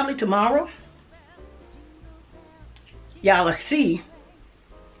 probably tomorrow, y'all will see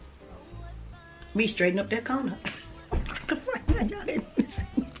me straighten up that corner. Y'all didn't see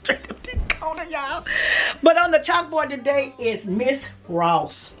me straighten up that corner, y'all. But on the chalkboard today is Miss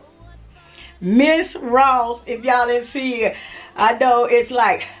Ross. Miss Ross, if y'all didn't see it, I know it's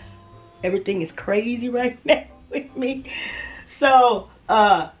like everything is crazy right now with me. So,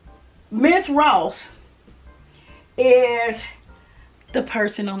 Miss Ross is the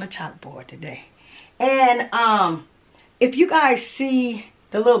person on the chalkboard today. And if you guys see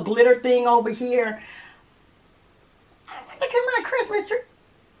the little glitter thing over here, look at my Christmas tree.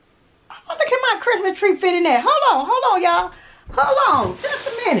 Look at my Christmas tree fitting there. Hold on, y'all. Hold on, just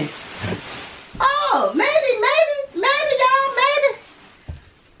a minute. Oh, maybe, y'all, maybe.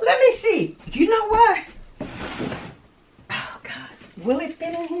 Let me see. You know what? Oh, God. Will it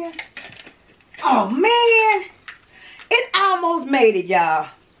fit in here? Oh, man. It almost made it, y'all.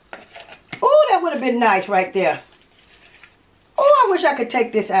 Oh, that would have been nice right there. Oh, I wish I could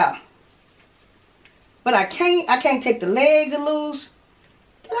take this out. But I can't take the legs loose.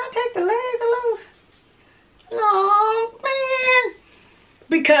 Can I take the legs loose? No, man.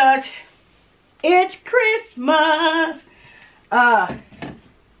 Because it's Christmas.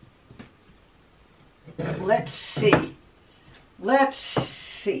 Let's see. Let's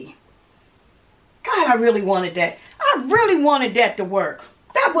see. God, I really wanted that. I really wanted that to work.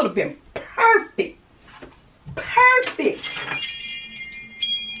 That would have been perfect. Perfect.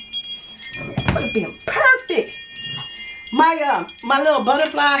 Would have been perfect. My little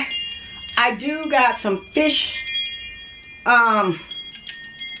butterfly, I do got some fish line.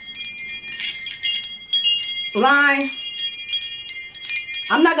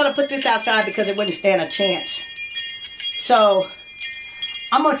 I'm not gonna put this outside because it wouldn't stand a chance. So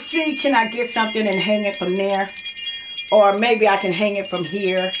I'm gonna see, can I get something and hang it from there? Or maybe I can hang it from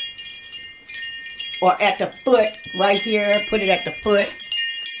here. Or at the foot, right here, put it at the foot.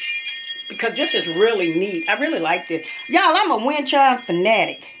 Because this is really neat. I really like this. Y'all, I'm a wind chime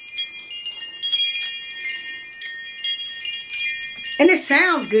fanatic. And it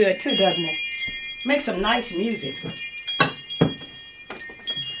sounds good too, doesn't it? Makes some nice music.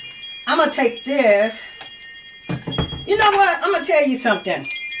 I'm gonna take this. You know what? I'm gonna tell you something.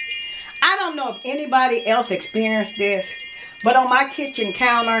 I don't know if anybody else experienced this, but on my kitchen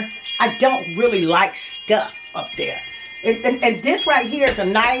counter, I don't really like stuff up there. And this right here is a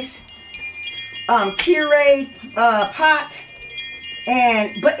nice puree pot,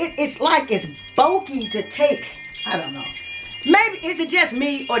 but it's like it's bulky to take. I don't know. Maybe is it just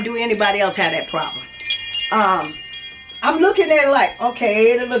me, or do anybody else have that problem? I'm looking at it like,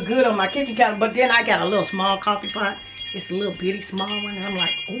 okay, it'll look good on my kitchen counter, but then I got a little small coffee pot. It's a little bitty small one, and I'm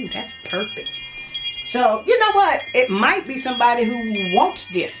like, oh, that's perfect. So, you know what? It might be somebody who wants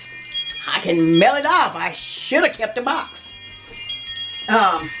this. I can mail it off. I should have kept the box.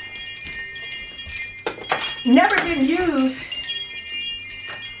 Never been used,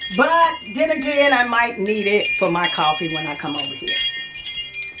 but then again, I might need it for my coffee when I come over here.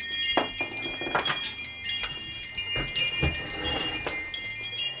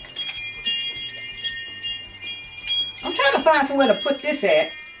 to find somewhere to put this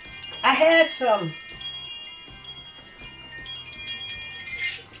at. I had some.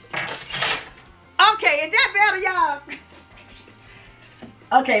 Okay, is that better, y'all?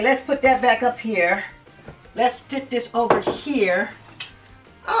 Okay, let's put that back up here. Let's stick this over here.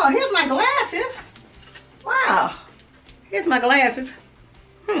 Oh, here's my glasses. Wow. Here's my glasses.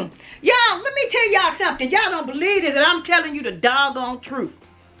 Y'all, let me tell y'all something. Y'all don't believe this, and I'm telling you the doggone truth.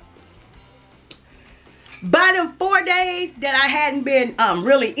 By them 4 days that I hadn't been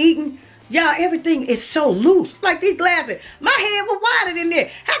really eating, y'all, everything is so loose. Like these glasses. My head was wider than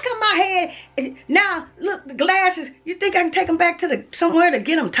this. How come my head now, look, the glasses, you think I can take them back to somewhere to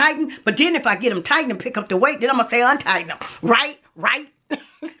get them tightened? But then if I get them tightened and pick up the weight, then I'm going to say untighten them. Right?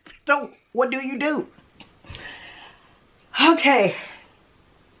 So, what do? Okay.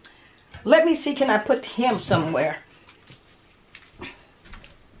 Let me see, can I put him somewhere?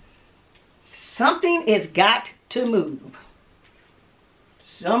 Something has got to move.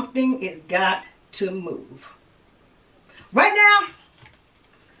 Something has got to move. Right now,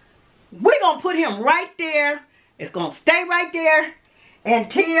 we're going to put him right there. It's going to stay right there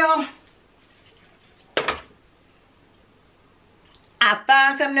until I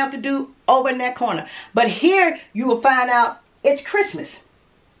find something else to do over in that corner. But here, you will find out it's Christmas.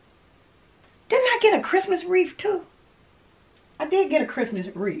 Didn't I get a Christmas wreath too? I did get a Christmas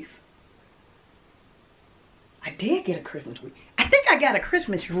wreath. I did get a Christmas wreath. I think I got a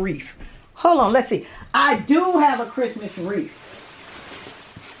Christmas wreath. Hold on, let's see. I do have a Christmas wreath.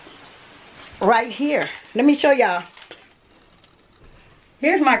 Right here. Let me show y'all.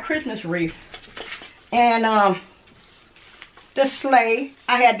 Here's my Christmas wreath. And the sleigh.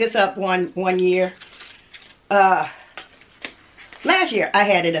 I had this up one year. Last year I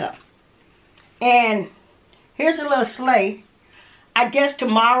had it up. And here's a little sleigh. I guess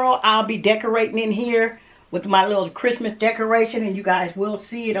tomorrow I'll be decorating in here with my little Christmas decoration, and you guys will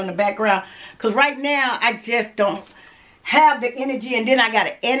see it on the background. Because right now, I just don't have the energy, and then I got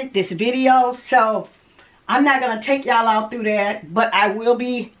to edit this video. So, I'm not going to take y'all out through that. But I will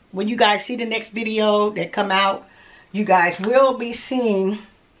be, when you guys see the next video that come out, you guys will be seeing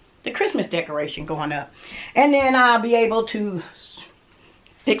the Christmas decoration going up. And then I'll be able to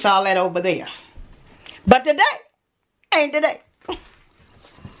fix all that over there. But today, ain't today.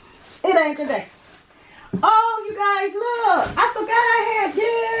 It ain't today. Oh, you guys, look. I forgot I had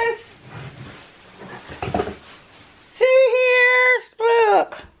this. See here?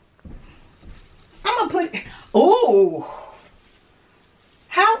 Look. I'm going to put... Oh.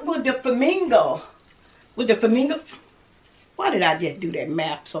 How would the flamingo... Would the flamingo... Why did I just do that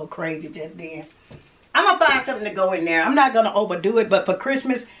math so crazy just then? I'm going to find something to go in there. I'm not going to overdo it, but for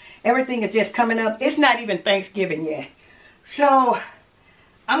Christmas, everything is just coming up. It's not even Thanksgiving yet. So,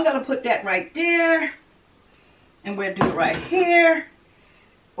 I'm going to put that right there. And we'll do it right here.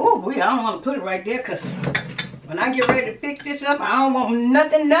 Oh, I don't want to put it right there because when I get ready to fix this up, I don't want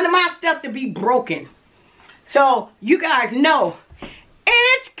none of my stuff to be broken. So, you guys know,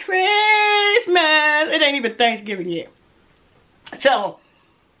 it's Christmas. It ain't even Thanksgiving yet. So,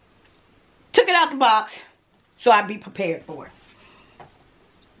 took it out the box so I'd be prepared for it.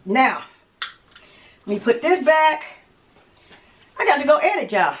 Now, let me put this back. I got to go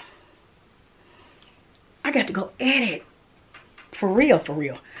edit, y'all. I got to go edit. For real, for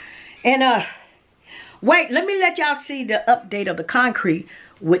real. And, wait, let me let y'all see the update of the concrete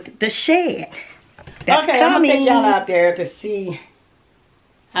with the shed. That's okay, coming. I'm going to take y'all out there to see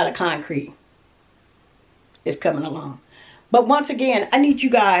how the concrete is coming along. But once again, I need you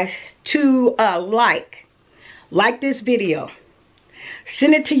guys to like this video.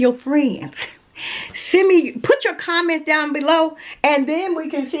 Send it to your friends. Put your comment down below, and then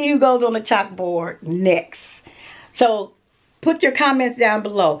we can see who goes on the chalkboard next. So put your comments down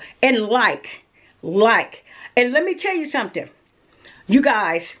below and like. And let me tell you something. You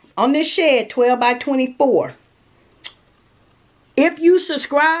guys, on this shed 12 by 24, if you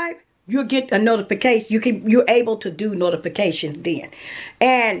subscribe, you'll get a notification. You're able to do notifications then.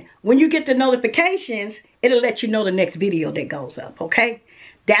 And when you get the notifications, it'll let you know the next video that goes up, okay?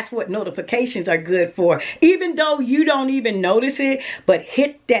 That's what notifications are good for. Even though you don't even notice it, but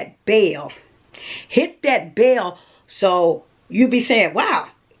hit that bell. Hit that bell so you'll be saying, wow,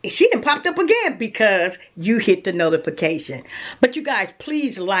 she done popped up again because you hit the notification. But you guys,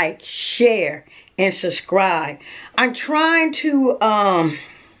 please like, share, and subscribe. I'm trying to, I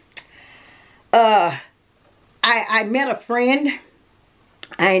met a friend.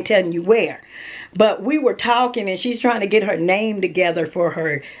 I ain't telling you where. But we were talking, and she's trying to get her name together for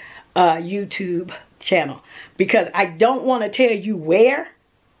her YouTube channel. Because I don't want to tell you where.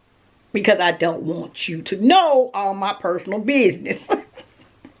 because I don't want you to know all my personal business.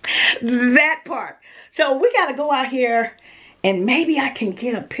 That part. So we got to go out here and maybe I can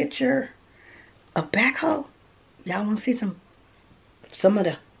get a picture of backhoe. Y'all want to see some of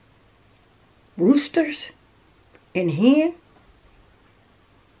the roosters and hen?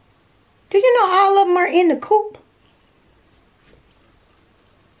 Do you know all of them are in the coop?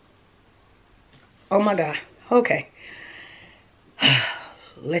 Oh my God. Okay.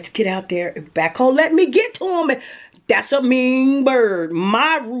 Let's get out there. Backhoe, let me get to him. That's a mean bird.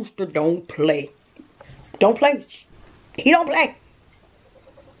 My rooster don't play. Don't play. He don't play.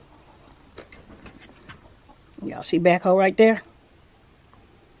 Y'all see backhoe right there?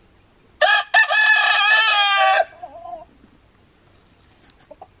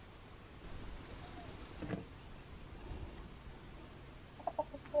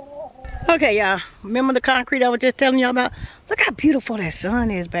 Okay, y'all. Remember the concrete I was just telling y'all about? Look how beautiful that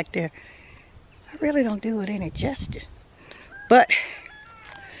sun is back there. I really don't do it any justice. But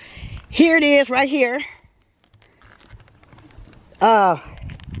here it is right here.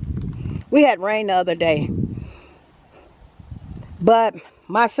 We had rain the other day. But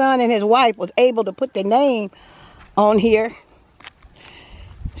my son and his wife was able to put their name on here.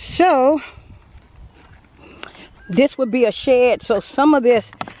 So this would be a shed. So some of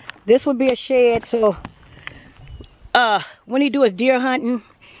this would be a shed. So when he do his deer hunting,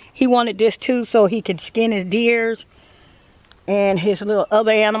 he wanted this too so he could skin his deers and his little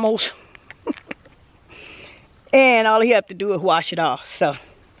other animals. And all he have to do is wash it off. So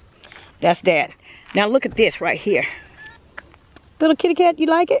that's that. Now look at this right here. Little kitty cat, you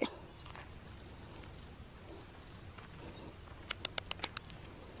like it?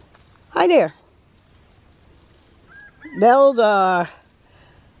 Hi there. Those are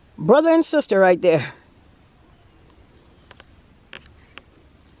brother and sister right there.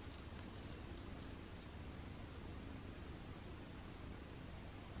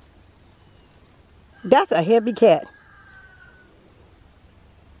 That's a heavy cat.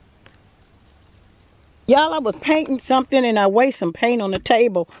 Y'all, I was painting something and I wasted some paint on the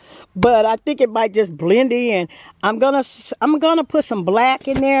table, but I think it might just blend in. I'm gonna put some black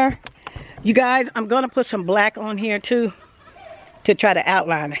in there. You guys, I'm gonna put some black on here too to try to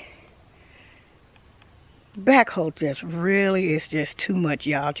outline it. Backhoe just really is just too much,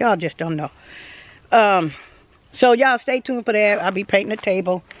 y'all. Y'all just don't know. So y'all stay tuned for that. I'll be painting the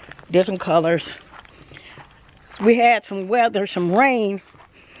table, different colors. We had some weather, some rain,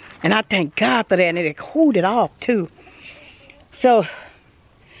 and I thank God for that, and it cooled it off too. So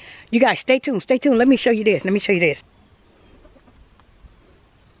you guys stay tuned, stay tuned. Let me show you this. Let me show you this.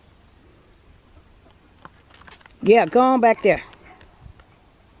 Yeah, go on back there.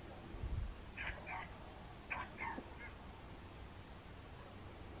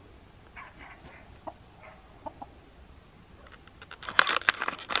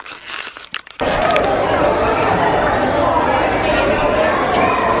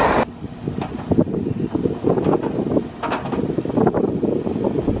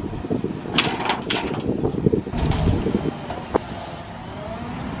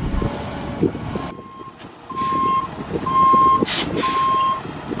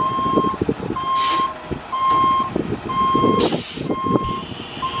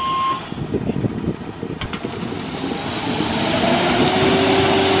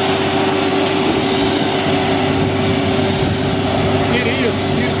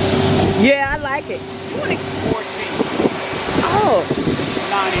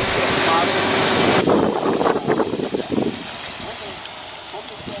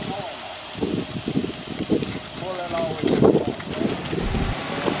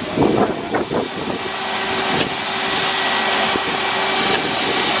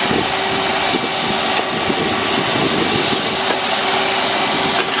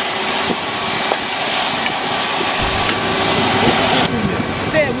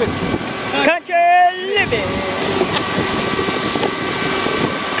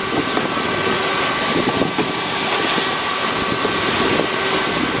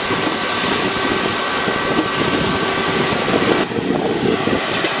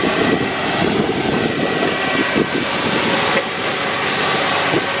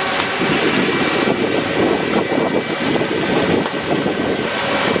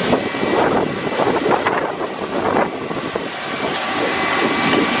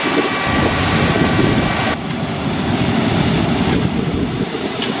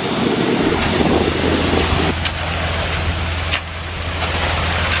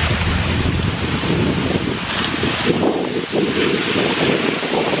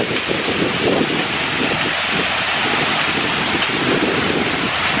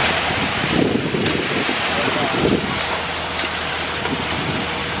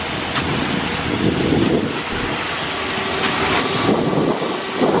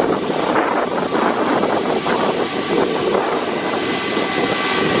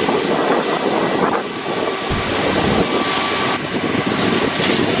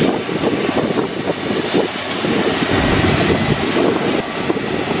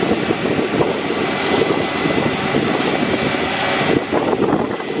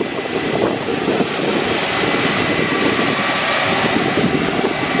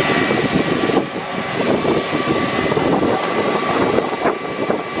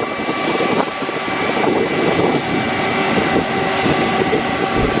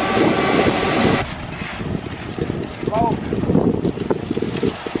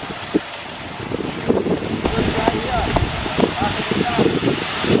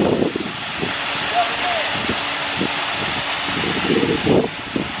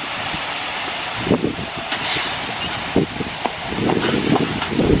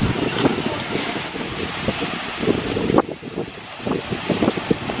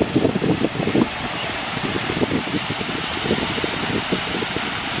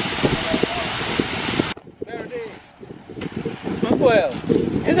 12.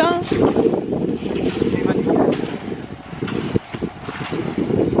 It's on.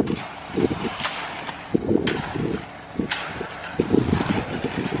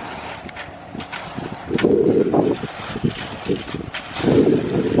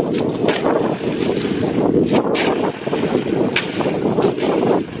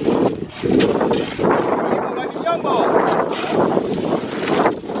 Like a young boy.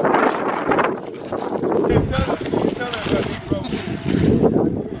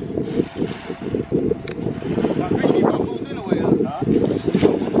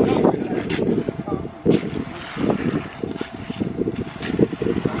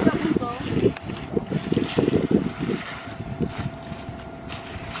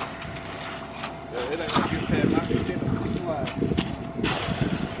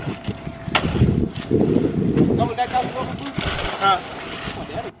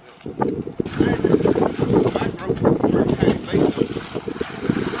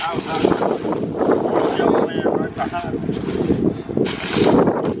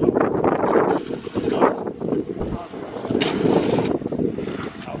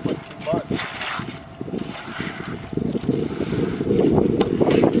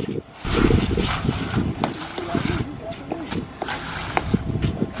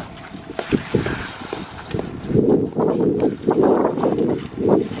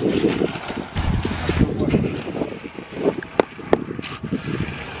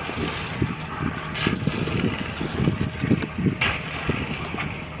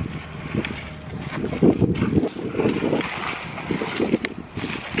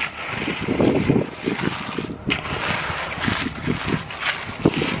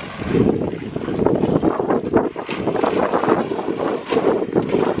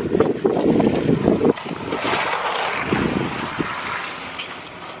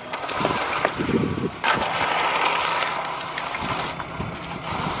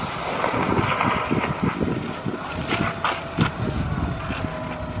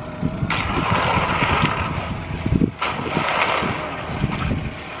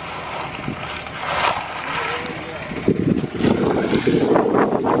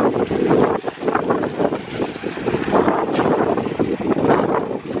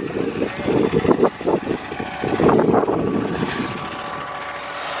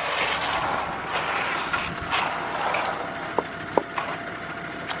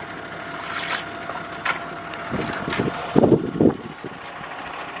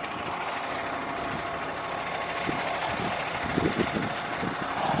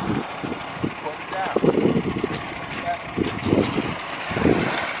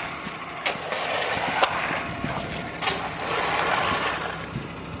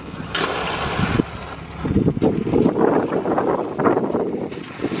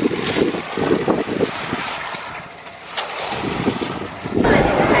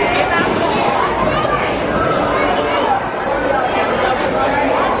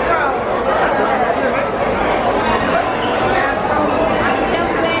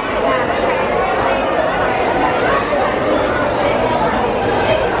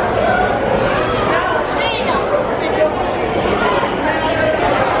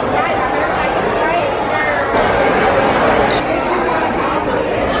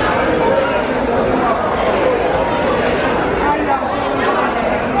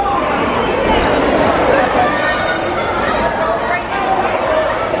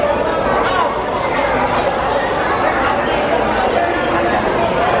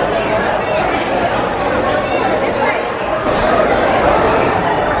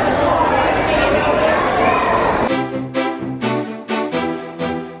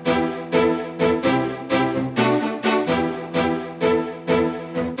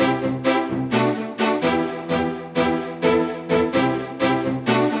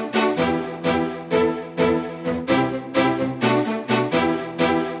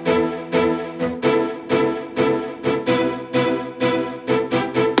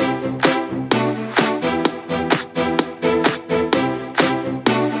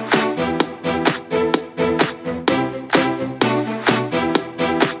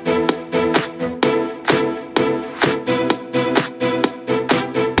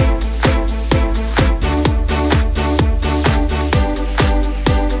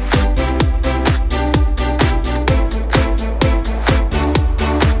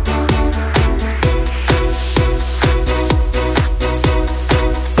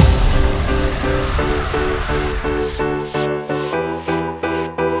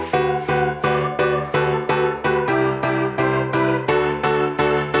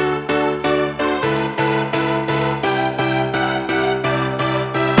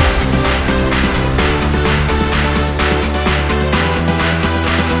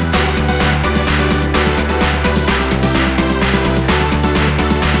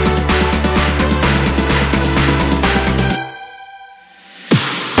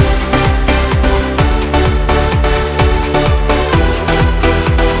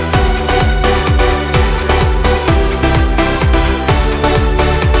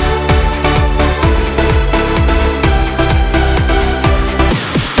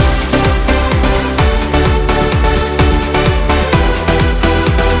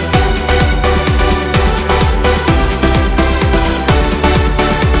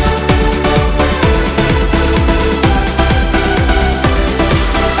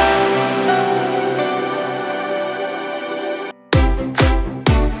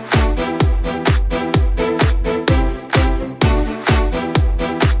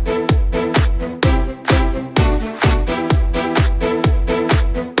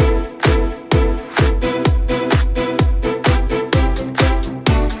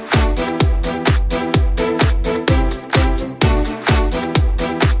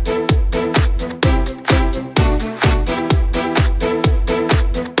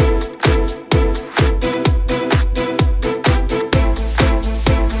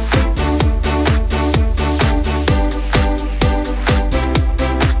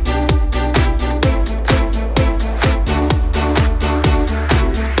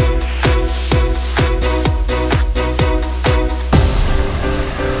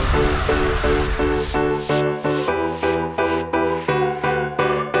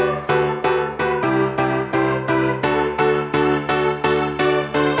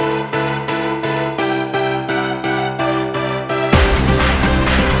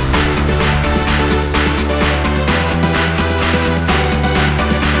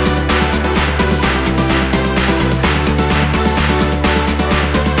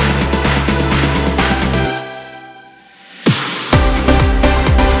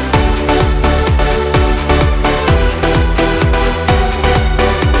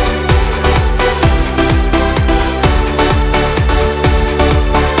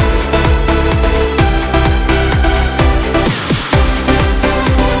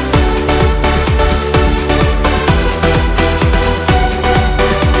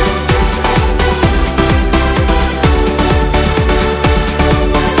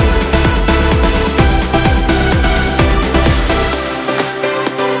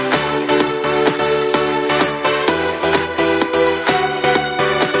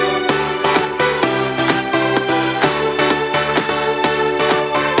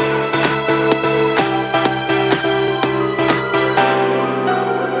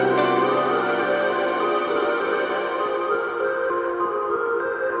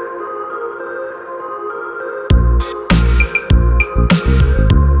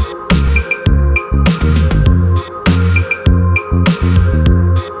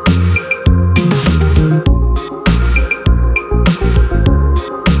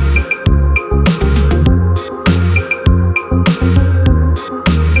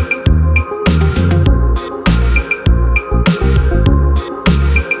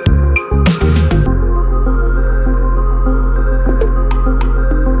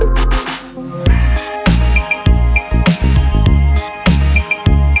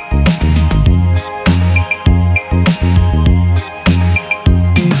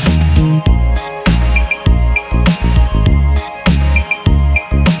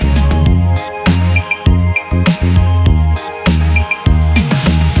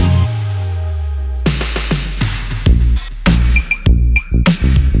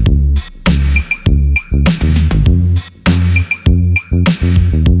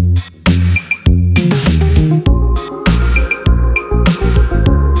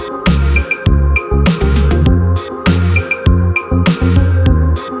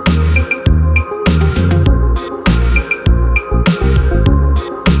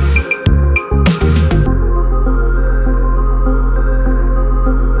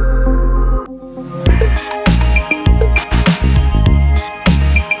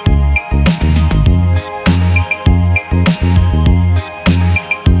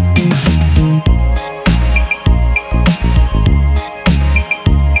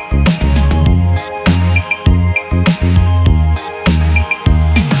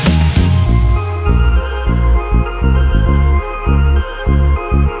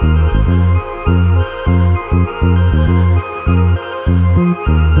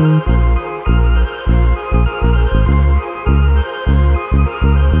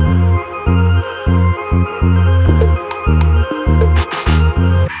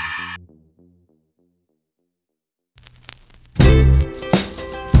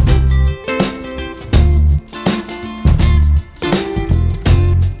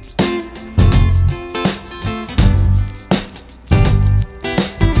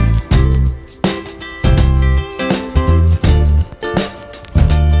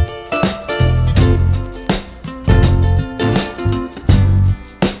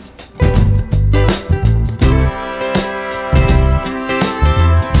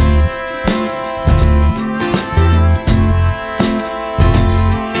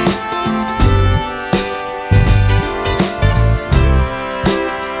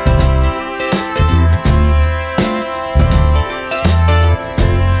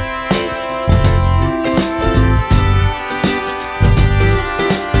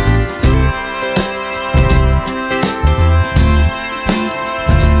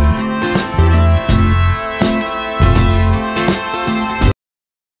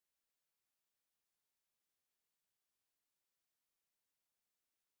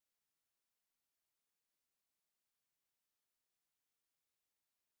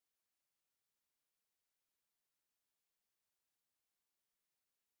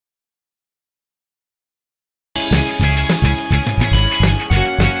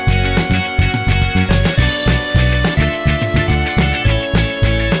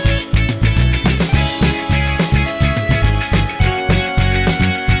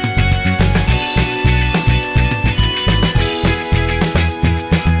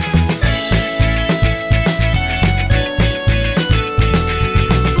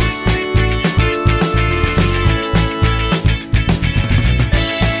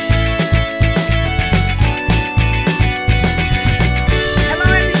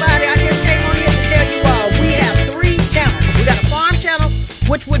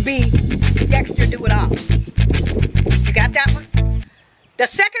 which would be Dexter Do It All. You got that one? The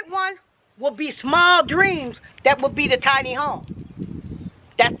second one will be Small Dreams. That would be the tiny home.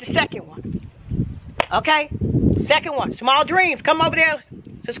 That's the second one. Okay? Second one, Small Dreams. Come over there,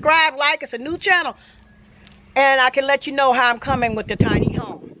 subscribe, like. It's a new channel. And I can let you know how I'm coming with the tiny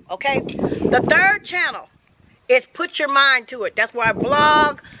home. Okay? The third channel is Put Your Mind to It. That's where I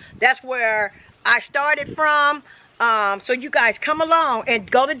vlog. That's where I started from. So you guys come along and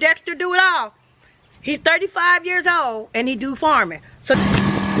go to Dexter Do It All. He's 35 years old and he do farming. So